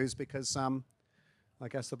close, because I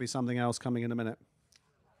guess there'll be something else coming in a minute.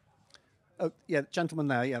 Oh, yeah, gentleman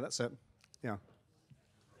there, yeah, that's it. Yeah.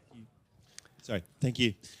 Sorry, thank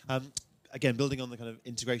you. Again, building on the kind of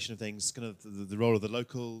integration of things, kind of the role of the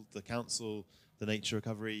local, the council, the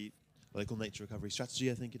local nature recovery strategy,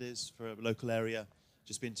 I think it is, for a local area.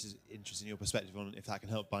 Just be interested in your perspective on if that can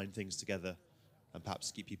help bind things together and perhaps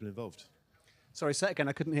keep people involved. Sorry, say it again,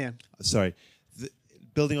 I couldn't hear. Sorry.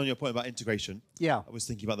 Building on your point about integration, yeah, I was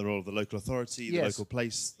thinking about the role of the local authority, the local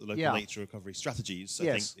place, the local nature recovery strategies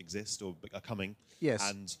I think exist or are coming,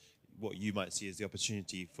 and what you might see as the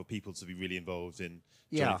opportunity for people to be really involved in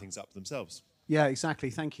joining things up themselves. Yeah, exactly.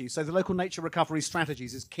 Thank you. So the local nature recovery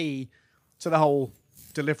strategies is key to the whole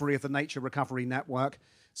delivery of the nature recovery network.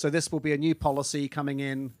 So this will be a new policy coming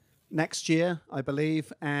in next year, I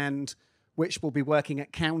believe, and which will be working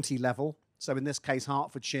at county level. So in this case,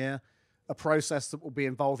 Hertfordshire, a process that will be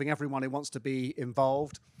involving everyone who wants to be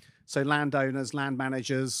involved. So landowners, land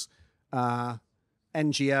managers,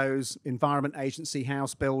 NGOs, environment agency,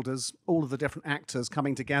 house builders, all of the different actors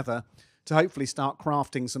coming together to hopefully start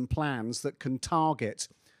crafting some plans that can target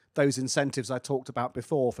those incentives I talked about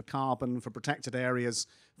before for carbon, for protected areas,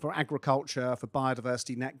 for agriculture, for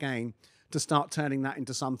biodiversity net gain, to start turning that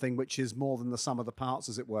into something which is more than the sum of the parts,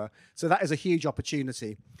 as it were. So that is a huge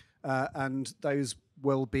opportunity. and those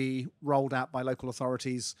will be rolled out by local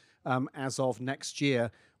authorities as of next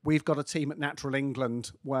year. We've got a team at Natural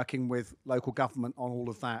England working with local government on all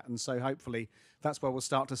of that, and so hopefully that's where we'll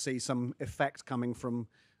start to see some effect coming from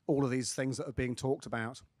all of these things that are being talked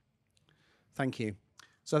about. Thank you.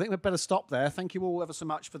 So I think we'd better stop there. Thank you all ever so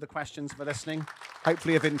much for the questions, for listening.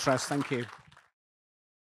 Hopefully of interest. Thank you.